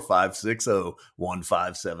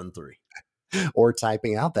 704-560-1573. Or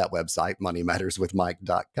typing out that website,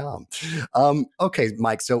 moneymatterswithmike.com. Okay,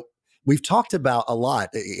 Mike. So we've talked about a lot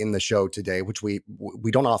in the show today, which we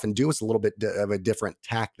don't often do. It's a little bit of a different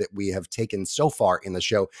tack that we have taken so far in the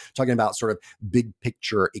show, talking about sort of big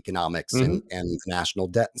picture economics and national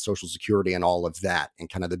debt and Social Security and all of that, and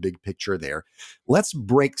kind of the big picture there. Let's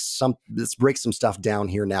break some stuff down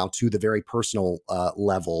here now to the very personal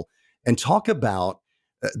level and talk about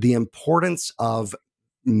the importance of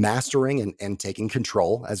mastering and taking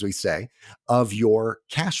control, as we say, of your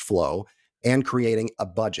cash flow and creating a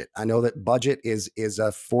budget. I know that budget is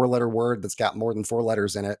a 4-letter word that's got more than 4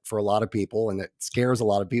 letters in it for a lot of people, and it scares a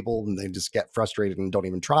lot of people and they just get frustrated and don't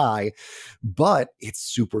even try. But it's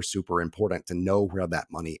super, super important to know where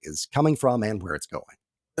that money is coming from and where it's going.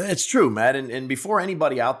 It's true, Matt. And before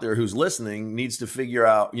anybody out there who's listening needs to figure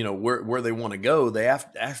out, where they want to go, they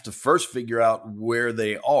have to first figure out where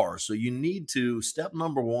they are. So you need to, step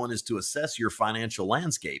number one is to assess your financial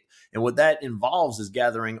landscape. And what that involves is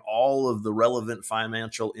gathering all of the relevant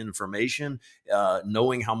financial information,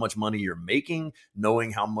 knowing how much money you're making,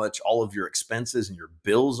 knowing how much all of your expenses and your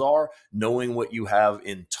bills are, knowing what you have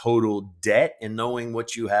in total debt, and knowing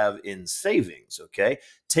what you have in savings. Okay.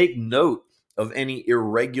 Take note of any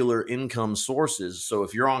irregular income sources. So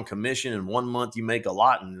if you're on commission and 1 month you make a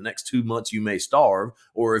lot and the next 2 months you may starve,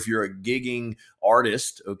 or if you're a gigging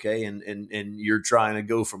artist, okay, and you're trying to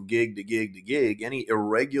go from gig to gig to gig, any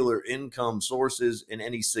irregular income sources and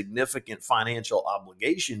any significant financial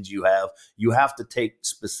obligations you have to take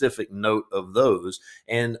specific note of those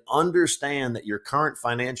and understand that your current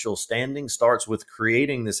financial standing starts with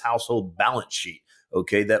creating this household balance sheet.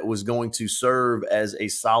 Okay, that was going to serve as a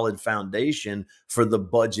solid foundation for the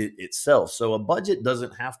budget itself. So a budget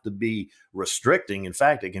doesn't have to be restricting. In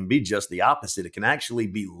fact, it can be just the opposite. It can actually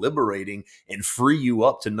be liberating and free you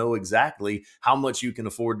up to know exactly how much you can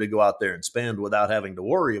afford to go out there and spend without having to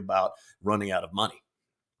worry about running out of money.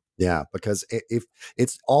 Yeah, because if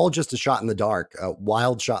it's all just a shot in the dark, a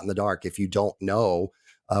wild shot in the dark, if you don't know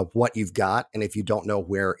what you've got and if you don't know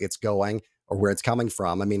where it's going, or where it's coming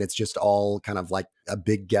from. I mean, it's just all kind of like a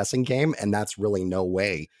big guessing game, and that's really no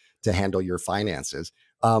way to handle your finances.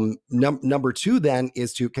 Number two then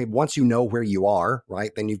is to, okay, once you know where you are,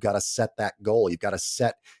 right, then you've got to set that goal. You've got to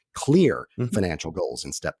set clear Mhm. financial goals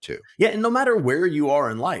in step two. Yeah, and no matter where you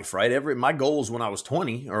are in life, right? Every my goals when I was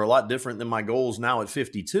 20 are a lot different than my goals now at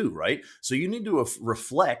 52, right? So you need to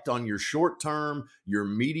reflect on your short term, your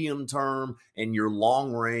medium term, and your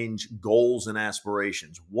long range goals and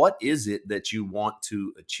aspirations. What is it that you want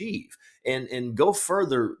to achieve? And go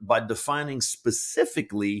further by defining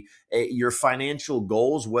specifically your financial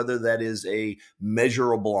goals, whether that is a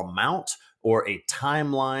measurable amount or a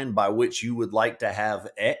timeline by which you would like to have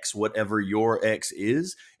X, whatever your X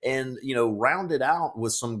is, and round it out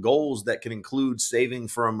with some goals that can include saving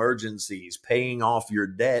for emergencies, paying off your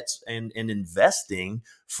debts, and investing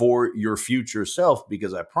for your future self.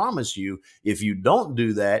 Because I promise you, if you don't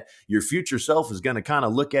do that, your future self is going to kind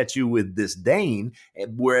of look at you with disdain.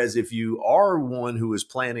 Whereas if you are one who is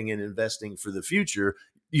planning and investing for the future,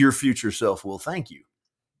 your future self will thank you.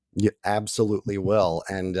 You absolutely will,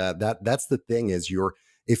 and that's the thing is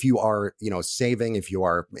if you are saving, if you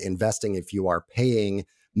are investing, if you are paying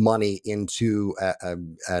money into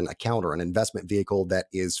an account or an investment vehicle that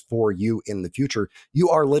is for you in the future, you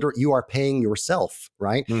are paying yourself,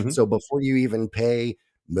 right? Mhm. So before you even pay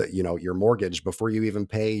your mortgage, before you even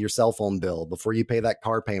pay your cell phone bill, before you pay that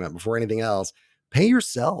car payment, before anything else, pay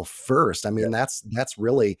yourself first. I mean, that's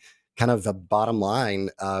really kind of the bottom line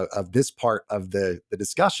of this part of the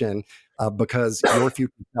discussion, because your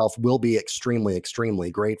future self will be extremely, extremely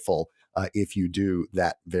grateful if you do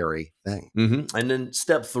that very thing. And then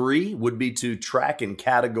step three would be to track and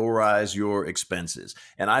categorize your expenses.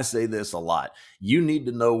 And I say this a lot. You need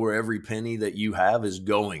to know where every penny that you have is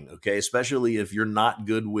going, okay? Especially if you're not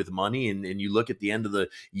good with money and you look at the end of the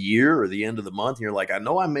year or the end of the month and you're like, I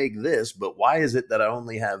know I make this, but why is it that I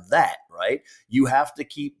only have that, right? You have to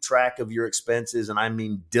keep track of your expenses, and I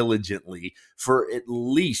mean diligently, for at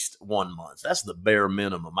least 1 month. That's the bare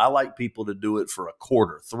minimum. I like people to do it for a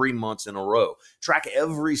quarter, 3 months in a row. Track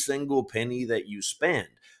every single penny that you spend.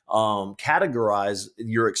 Categorize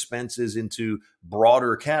your expenses into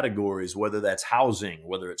broader categories, whether that's housing,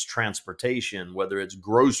 whether it's transportation, whether it's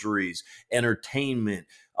groceries, entertainment.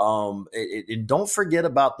 And don't forget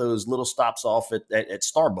about those little stops off at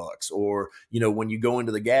Starbucks, or when you go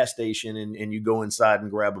into the gas station and you go inside and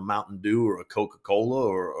grab a Mountain Dew or a Coca-Cola,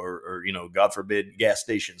 or God forbid, gas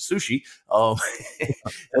station sushi. Oh uh,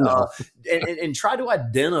 no. and try to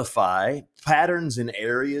identify patterns in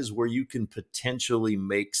areas where you can potentially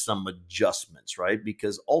make some adjustments, right?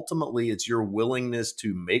 Because ultimately it's your willingness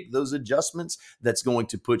to make those adjustments that's going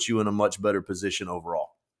to put you in a much better position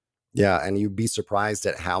overall. Yeah, and you'd be surprised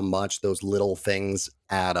at how much those little things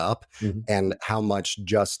add up, Mhm. and how much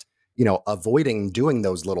just, avoiding doing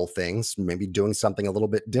those little things, maybe doing something a little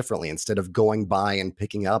bit differently instead of going by and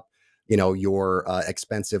picking up, your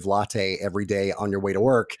expensive latte every day on your way to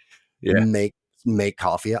work. Yeah. Make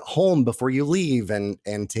coffee at home before you leave, and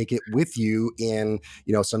take it with you in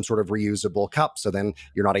some sort of reusable cup, so then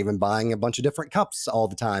you're not even buying a bunch of different cups all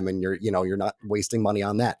the time, and you're not wasting money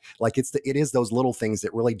on that. Like it is those little things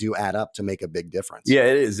that really do add up to make a big difference. Yeah,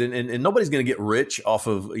 it is. And nobody's going to get rich off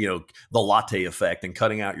of, the latte effect and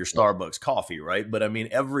cutting out your Yeah. Starbucks coffee, right? But I mean,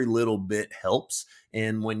 every little bit helps.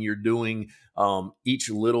 And when you're doing each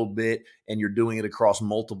little bit and you're doing it across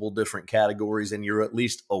multiple different categories, and you're at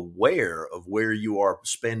least aware of where you are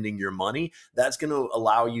spending your money, that's going to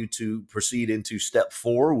allow you to proceed into step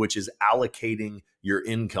four, which is allocating your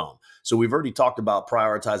income. So we've already talked about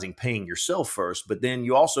prioritizing paying yourself first, but then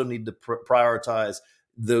you also need to prioritize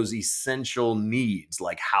those essential needs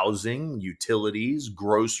like housing, utilities,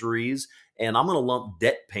 groceries, and I'm going to lump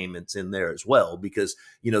debt payments in there as well, because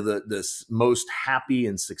the most happy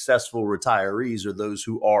and successful retirees are those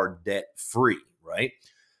who are debt free, right?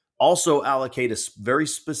 Also allocate a very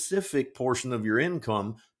specific portion of your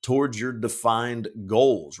income towards your defined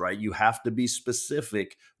goals, right? You have to be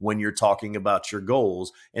specific when you're talking about your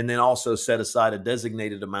goals, and then also set aside a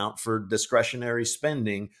designated amount for discretionary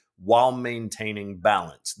spending while maintaining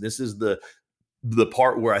balance. This is the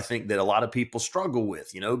part where I think that a lot of people struggle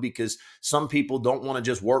with, because some people don't want to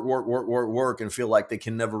just work, work, work, work, work and feel like they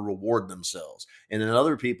can never reward themselves. And then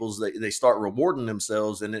other people's, they start rewarding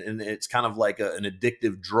themselves, and it's kind of like an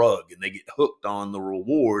addictive drug, and they get hooked on the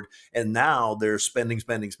reward. And now they're spending,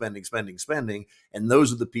 spending, spending, spending, spending. And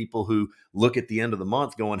those are the people who look at the end of the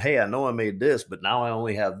month going, hey, I know I made this, but now I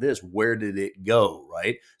only have this. Where did it go?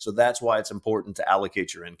 Right. So that's why it's important to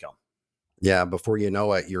allocate your income. Yeah, before you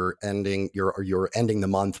know it, you're ending the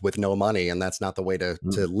month with no money, and that's not the way to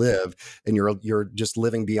live. And you're just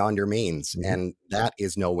living beyond your means, Mm-hmm. and that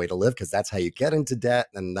is no way to live because that's how you get into debt,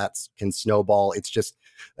 and that's can snowball. It's just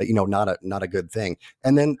not a good thing.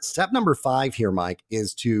 And then step number 5 here, Mike,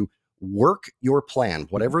 is to work your plan.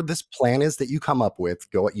 Whatever this plan is that you come up with,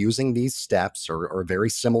 go at using these steps or very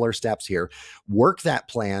similar steps here. Work that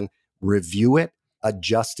plan, review it,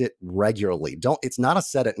 adjust it regularly. Don't It's not a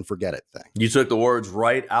set it and forget it thing. You took the words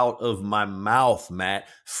right out of my mouth, Matt.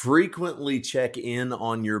 Frequently check in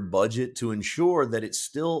on your budget to ensure that it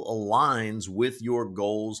still aligns with your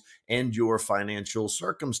goals and your financial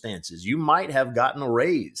circumstances. You might have gotten a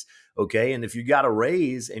raise, okay? And if you got a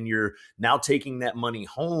raise and you're now taking that money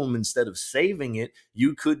home instead of saving it,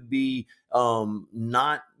 you could be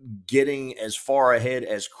not getting as far ahead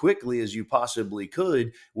as quickly as you possibly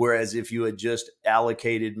could. Whereas if you had just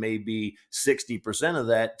allocated maybe 60% of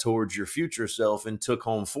that towards your future self and took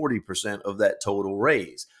home 40% of that total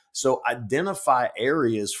raise. So identify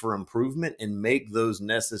areas for improvement and make those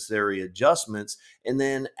necessary adjustments. And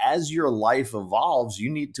then as your life evolves, you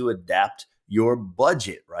need to adapt your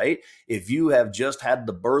budget, right? If you have just had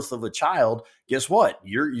the birth of a child, guess what?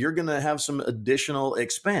 You're going to have some additional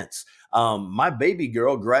expense. My baby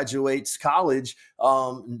girl graduates college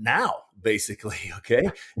now, basically. Okay,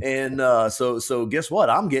 and so guess what?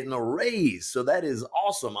 I'm getting a raise, so that is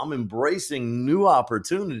awesome. I'm embracing new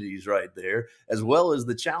opportunities right there, as well as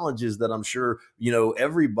the challenges that I'm sure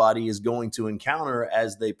everybody is going to encounter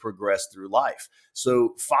as they progress through life.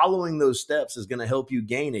 So following those steps is going to help you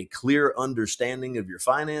gain a clear understanding of your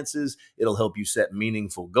finances. It'll help you set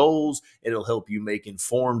meaningful goals. It'll help you make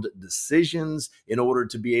informed decisions in order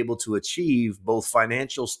to be able to achieve both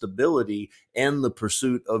financial stability and the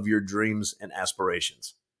pursuit of your dreams and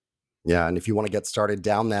aspirations. Yeah. And if you want to get started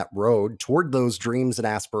down that road toward those dreams and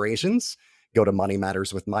aspirations, go to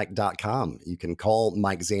moneymatterswithmike.com. You can call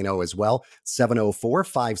Mike Zano as well,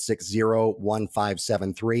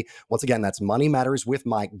 704-560-1573. Once again, that's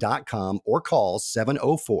moneymatterswithmike.com or call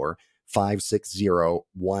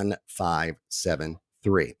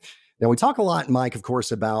 704-560-1573. Now, we talk a lot, Mike, of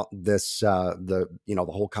course, about this, the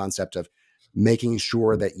whole concept of making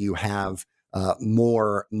sure that you have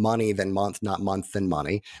more money than month, not month than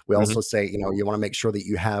money. We Mhm. also say, you want to make sure that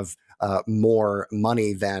you have more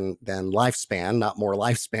money than lifespan, not more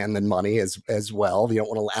lifespan than money as well. You don't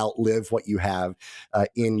want to outlive what you have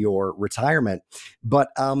in your retirement. But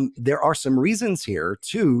there are some reasons here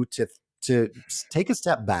too to take a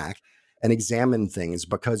step back and examine things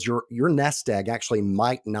because your nest egg actually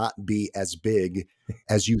might not be as big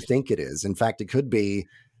as you think it is. In fact, it could be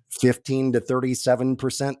 15 to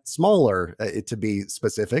 37% smaller, to be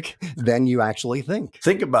specific, than you actually think.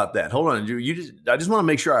 Think about that. Hold on. I just want to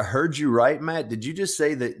make sure I heard you right, Matt. Did you just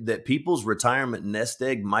say that people's retirement nest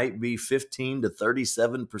egg might be 15 to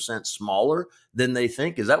 37% smaller than they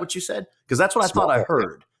think? Is that what you said? Because that's what I thought I Smaller.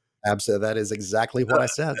 heard. Absolutely. That is exactly what I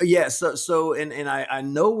said. Yeah, and I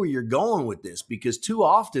know where you're going with this because too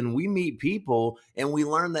often we meet people and we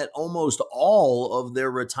learn that almost all of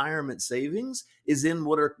their retirement savings is in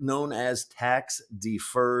what are known as tax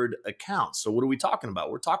deferred accounts. So what are we talking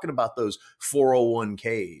about? We're talking about those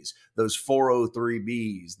 401ks, those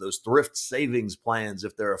 403bs, those thrift savings plans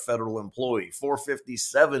if they're a federal employee,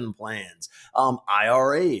 457 plans,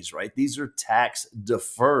 IRAs, right? These are tax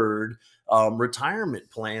deferred retirement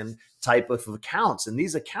plan type of accounts. And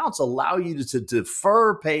these accounts allow you to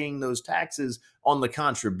defer paying those taxes on the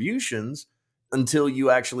contributions until you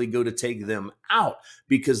actually go to take them out.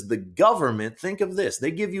 Because the government, think of this,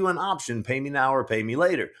 they give you an option, pay me now or pay me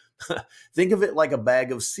later. Think of it like a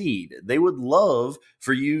bag of seed. They would love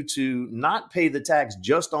for you to not pay the tax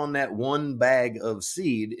just on that one bag of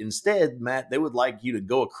seed. Instead, Matt, they would like you to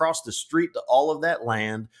go across the street to all of that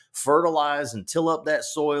land, fertilize and till up that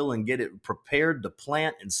soil and get it prepared to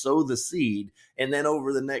plant and sow the seed. And then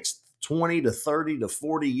over the next 20 to 30 to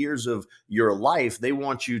 40 years of your life, they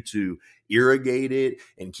want you to irrigate it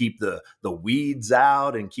and keep the weeds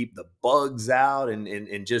out and keep the bugs out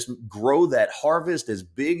and just grow that harvest as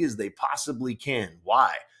big as they possibly can.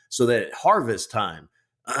 Why? So that at harvest time,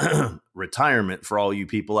 retirement for all you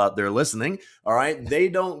people out there listening, all right, they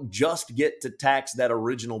don't just get to tax that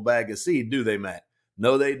original bag of seed, do they, Matt?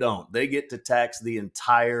 No, they don't. They get to tax the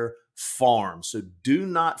entire farm. So do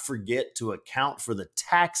not forget to account for the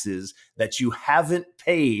taxes that you haven't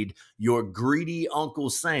paid your greedy Uncle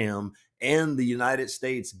Sam and the United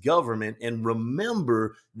States government. And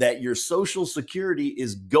remember that your Social Security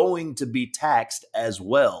is going to be taxed as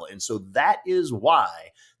well. And so that is why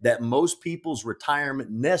that most people's retirement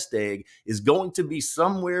nest egg is going to be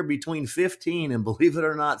somewhere between 15 and, believe it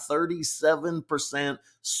or not, 37%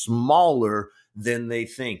 smaller than they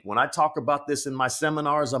think. When I talk about this in my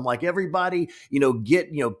seminars, I'm like, everybody,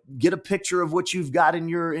 get a picture of what you've got in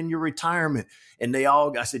your retirement. And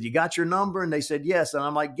I said, you got your number? And they said, yes. And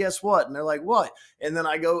I'm like, guess what? And they're like, what? And then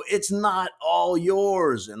I go, it's not all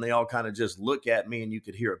yours. And they all kind of just look at me, and you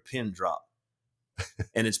could hear a pin drop.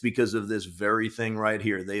 And it's because of this very thing right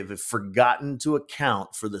here. They have forgotten to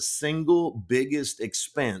account for the single biggest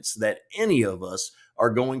expense that any of us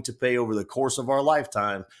are going to pay over the course of our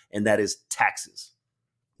lifetime, and that is taxes.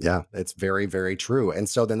 Yeah, it's very, very true. And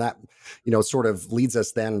so then that, sort of leads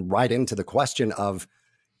us then right into the question of,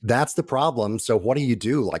 that's the problem. So what do you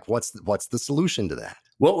do? Like, what's the solution to that?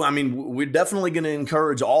 Well, I mean, we're definitely going to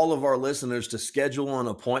encourage all of our listeners to schedule an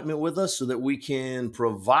appointment with us so that we can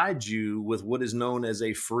provide you with what is known as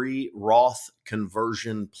a free Roth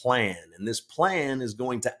conversion plan. And this plan is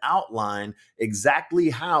going to outline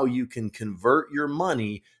exactly how you can convert your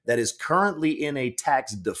money that is currently in a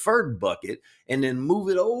tax deferred bucket and then move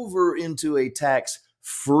it over into a tax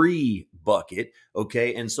free bucket.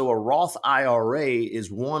 Okay. And so a Roth IRA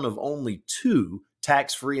is one of only two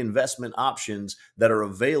tax-free investment options that are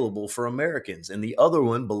available for Americans. And the other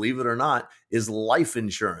one, believe it or not, is life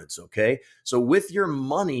insurance. Okay. So with your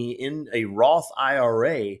money in a Roth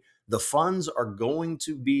IRA, the funds are going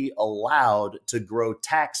to be allowed to grow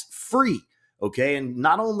tax-free. Okay. And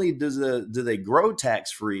not only do they grow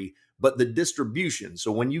tax-free, but the distribution.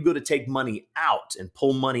 So when you go to take money out and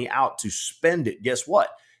pull money out to spend it, guess what?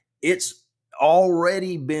 It's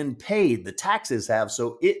already been paid. The taxes have,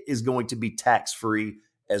 so it is going to be tax-free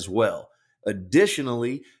as well.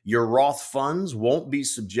 Additionally, your Roth funds won't be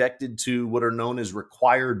subjected to what are known as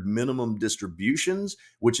required minimum distributions,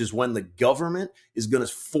 which is when the government is going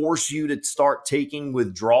to force you to start taking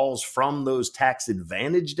withdrawals from those tax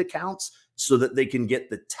advantaged accounts so that they can get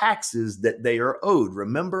the taxes that they are owed.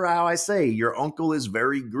 Remember how I say your uncle is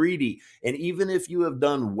very greedy. And even if you have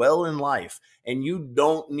done well in life and you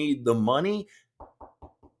don't need the money,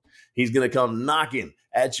 he's going to come knocking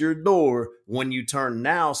at your door when you turn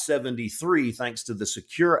now 73, thanks to the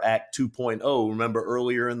Secure Act 2.0. Remember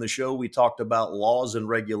earlier in the show, we talked about laws and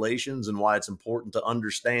regulations and why it's important to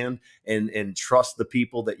understand and trust the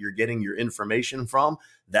people that you're getting your information from.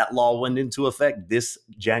 That law went into effect this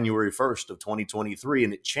January 1st of 2023,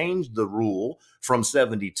 and it changed the rule from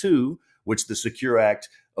 72, which the Secure Act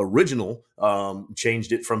original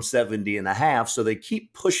changed it from 70 and a half. So they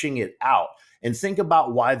keep pushing it out. And think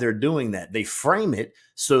about why they're doing that. They frame it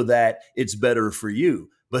so that it's better for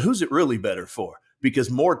you. But who's it really better for?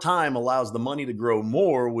 Because more time allows the money to grow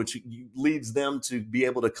more, which leads them to be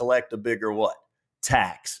able to collect a bigger what?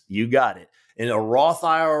 Tax. You got it. And a Roth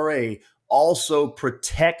IRA also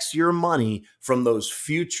protects your money from those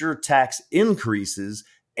future tax increases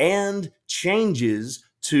and changes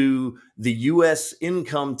to the U.S.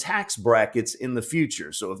 income tax brackets in the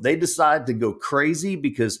future. So if they decide to go crazy,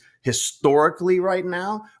 because historically right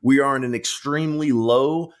now, we are in an extremely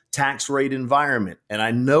low tax rate environment. And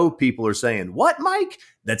I know people are saying, what, Mike?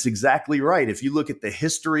 That's exactly right. If you look at the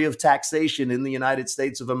history of taxation in the United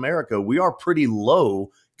States of America, we are pretty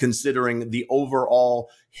low considering the overall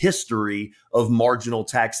history of marginal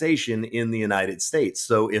taxation in the United States.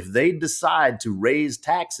 So if they decide to raise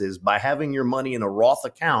taxes by having your money in a Roth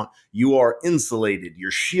account, you are insulated, you're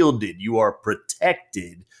shielded, you are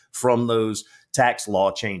protected from those tax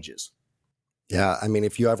law changes. Yeah. I mean,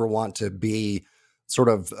 if you ever want to be sort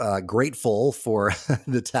of grateful for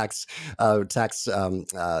the tax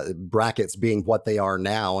brackets being what they are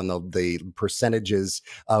now, and the percentages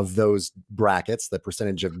of those brackets, the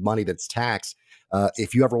percentage of money that's taxed.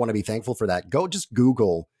 If you ever want to be thankful for that, go just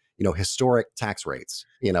Google, historic tax rates,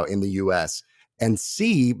 in the U.S. and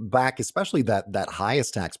see back, especially that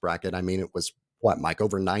highest tax bracket. I mean, it was what, Mike,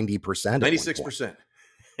 over 90%, 96%.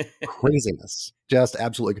 Craziness, just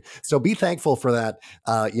absolutely. So be thankful for that,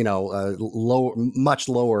 much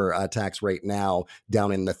lower tax rate now,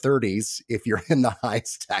 down in the 30s if you're in the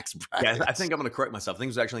highest tax bracket. Yeah, I think I'm going to correct myself. I think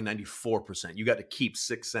it was actually 94%. You got to keep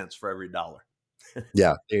 6 cents for every dollar.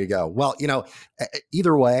 Yeah, there you go. Well,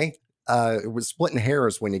 either way, it was splitting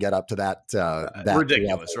hairs when you get up to that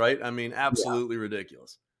ridiculous, level. Right? I mean, absolutely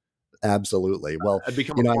ridiculous. Absolutely. Well, I'd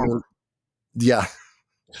become a farmer. Yeah.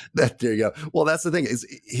 There you go. Well, that's the thing is,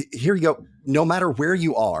 here you go. No matter where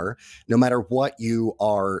you are, no matter what you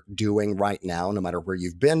are doing right now, no matter where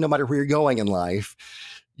you've been, no matter where you're going in life,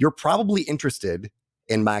 you're probably interested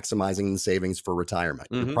in maximizing the savings for retirement.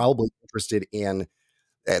 You're Mm-hmm. probably interested in,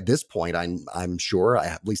 at this point, I'm sure,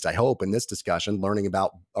 at least I hope in this discussion, learning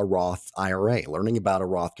about a Roth IRA, learning about a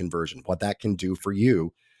Roth conversion, what that can do for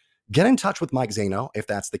you. Get in touch with Mike Zano if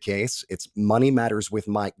that's the case. It's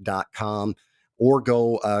moneymatterswithmike.com, or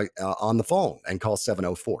go on the phone and call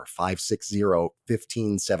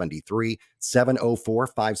 704-560-1573,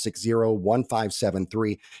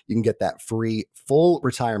 704-560-1573. You can get that free full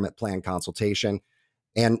retirement plan consultation.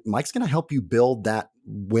 And Mike's going to help you build that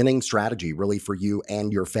winning strategy really for you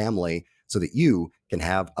and your family so that you can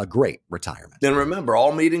have a great retirement. Then remember,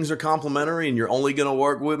 all meetings are complimentary, and you're only going to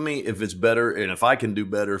work with me if it's better and if I can do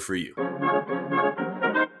better for you.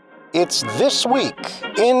 It's This Week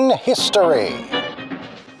in History.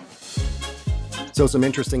 So some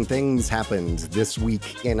interesting things happened this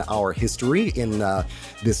week in our history in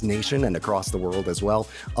this nation and across the world as well.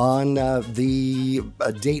 On the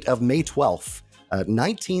date of May 12th,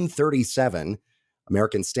 1937,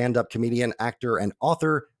 American stand-up comedian, actor, and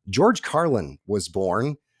author George Carlin was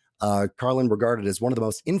born. Carlin, regarded as one of the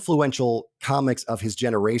most influential comics of his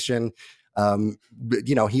generation.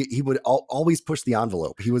 He would always push the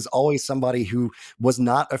envelope. He was always somebody who was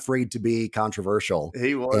not afraid to be controversial.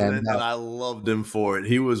 He was, and I loved him for it.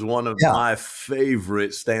 He was one of my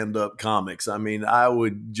favorite stand-up comics. I mean, I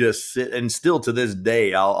would just sit, and still to this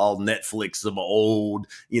day, I'll Netflix some old,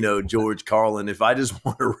 George Carlin if I just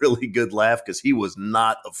want a really good laugh, because he was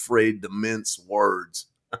not afraid to mince words.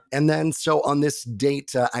 And then, so on this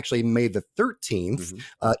date, actually May the 13th,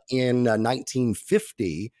 in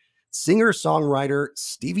 1950, singer-songwriter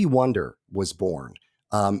Stevie Wonder was born.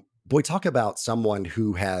 Boy, talk about someone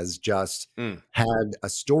who has just had a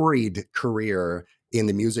storied career in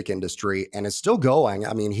the music industry and is still going.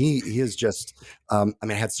 I mean, he is just,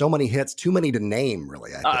 had so many hits, too many to name,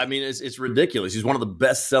 really. I mean, it's ridiculous. He's one of the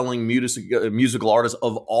best-selling musical artists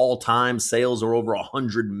of all time. Sales are over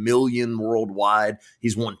 100 million worldwide.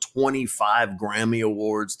 He's won 25 Grammy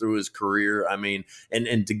Awards through his career. I mean,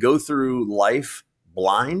 and to go through life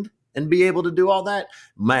blind and be able to do all that,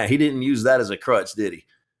 man, he didn't use that as a crutch, did he?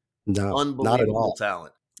 No, unbelievable not at all.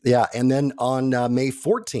 Talent. Yeah, and then on May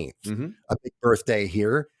 14th, a big birthday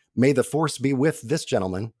here. May the force be with this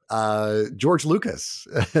gentleman, George Lucas,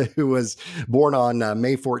 who was born on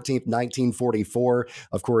May 14th, 1944.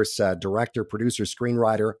 Of course, director, producer,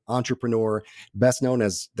 screenwriter, entrepreneur, best known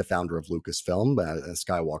as the founder of Lucasfilm,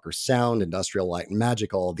 Skywalker Sound, Industrial Light and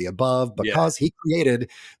Magic, all of the above, because he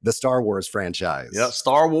created the Star Wars franchise. Yeah,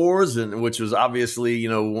 Star Wars, and which was obviously,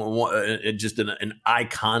 just an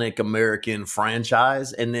iconic American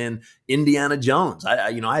franchise. And then Indiana Jones.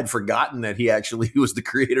 I had forgotten that he was the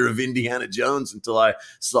creator of Indiana Jones until I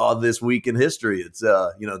saw This Week in History. It's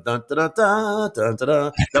dun, dun, dun, dun, dun, dun,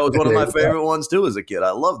 dun. That was one of my favorite ones too as a kid. I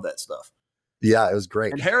love that stuff. Yeah, it was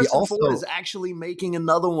great. And Harrison Ford is actually making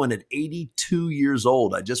another one at 82 years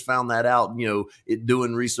old. I just found that out,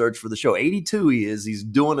 doing research for the show. 82 he is. He's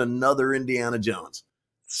doing another Indiana Jones.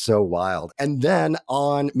 So wild. And then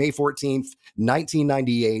on May 14th,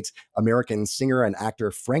 1998, American singer and actor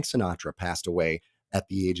Frank Sinatra passed away at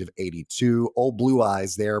the age of 82. Old blue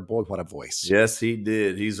eyes there. Boy, what a voice. Yes, he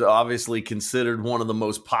did. He's obviously considered one of the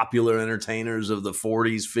most popular entertainers of the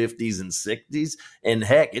 40s, 50s, and 60s. And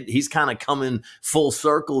heck, he's kind of coming full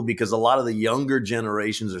circle because a lot of the younger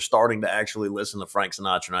generations are starting to actually listen to Frank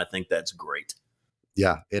Sinatra, and I think that's great.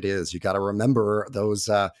 Yeah, it is. You got to remember those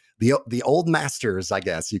the old masters, I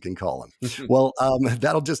guess you can call them. Well,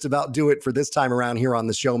 that'll just about do it for this time around here on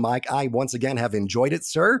the show, Mike. I once again have enjoyed it,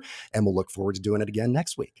 sir, and we'll look forward to doing it again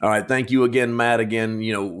next week. All right. Thank you again, Matt. Again,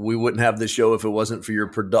 we wouldn't have this show if it wasn't for your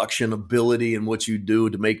production ability and what you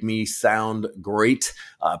do to make me sound great.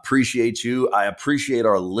 I appreciate you. I appreciate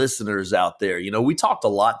our listeners out there. We talked a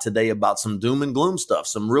lot today about some doom and gloom stuff,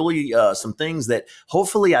 some really some things that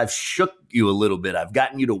hopefully I've shook you a little bit. I've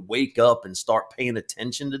gotten you to wake up and start paying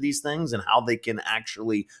attention to these things and how they can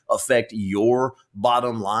actually affect your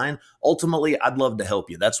bottom line. Ultimately, I'd love to help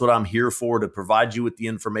you. That's what I'm here for, to provide you with the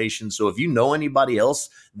information. So if you know anybody else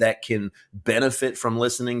that can benefit from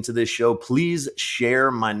listening to this show, please share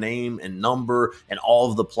my name and number and all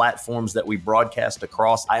of the platforms that we broadcast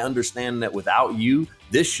across. I understand that without you,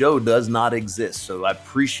 this show does not exist. So I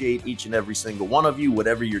appreciate each and every single one of you.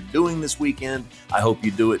 Whatever you're doing this weekend, I hope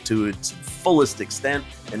you do it to its fullest extent.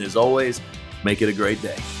 And as always, make it a great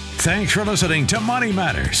day. Thanks for listening to Money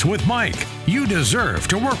Matters with Mike. You deserve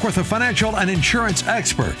to work with a financial and insurance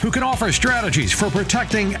expert who can offer strategies for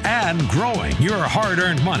protecting and growing your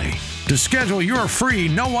hard-earned money. To schedule your free,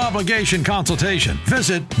 no-obligation consultation,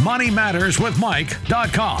 visit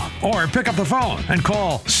moneymatterswithmike.com or pick up the phone and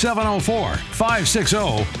call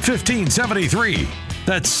 704-560-1573.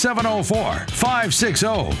 That's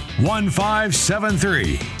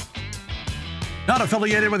 704-560-1573. Not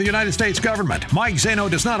affiliated with the United States government, Mike Zano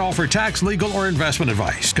does not offer tax, legal, or investment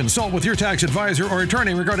advice. Consult with your tax advisor or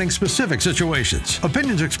attorney regarding specific situations.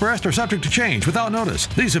 Opinions expressed are subject to change without notice.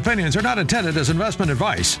 These opinions are not intended as investment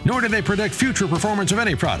advice, nor do they predict future performance of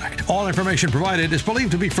any product. All information provided is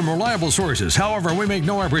believed to be from reliable sources. However, we make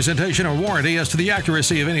no representation or warranty as to the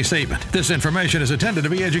accuracy of any statement. This information is intended to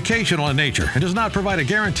be educational in nature and does not provide a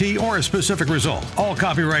guarantee or a specific result. All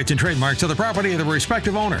copyrights and trademarks are the property of the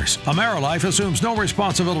respective owners. AmeriLife assumes no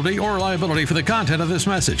responsibility or liability for the content of this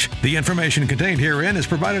message. The information contained herein is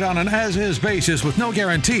provided on an as-is basis with no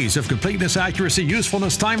guarantees of completeness, accuracy,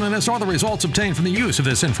 usefulness, timeliness, or the results obtained from the use of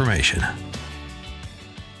this information.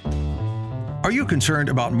 Are you concerned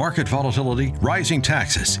about market volatility, rising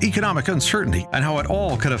taxes, economic uncertainty, and how it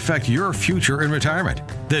all could affect your future in retirement?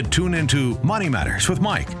 Then tune into Money Matters with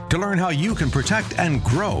Mike to learn how you can protect and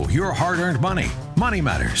grow your hard-earned money. Money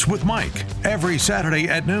Matters with Mike, every Saturday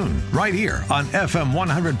at noon, right here on FM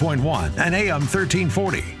 100.1 and AM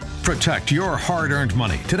 1340. Protect your hard-earned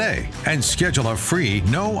money today and schedule a free,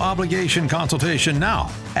 no-obligation consultation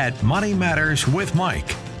now at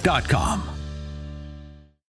moneymatterswithmike.com.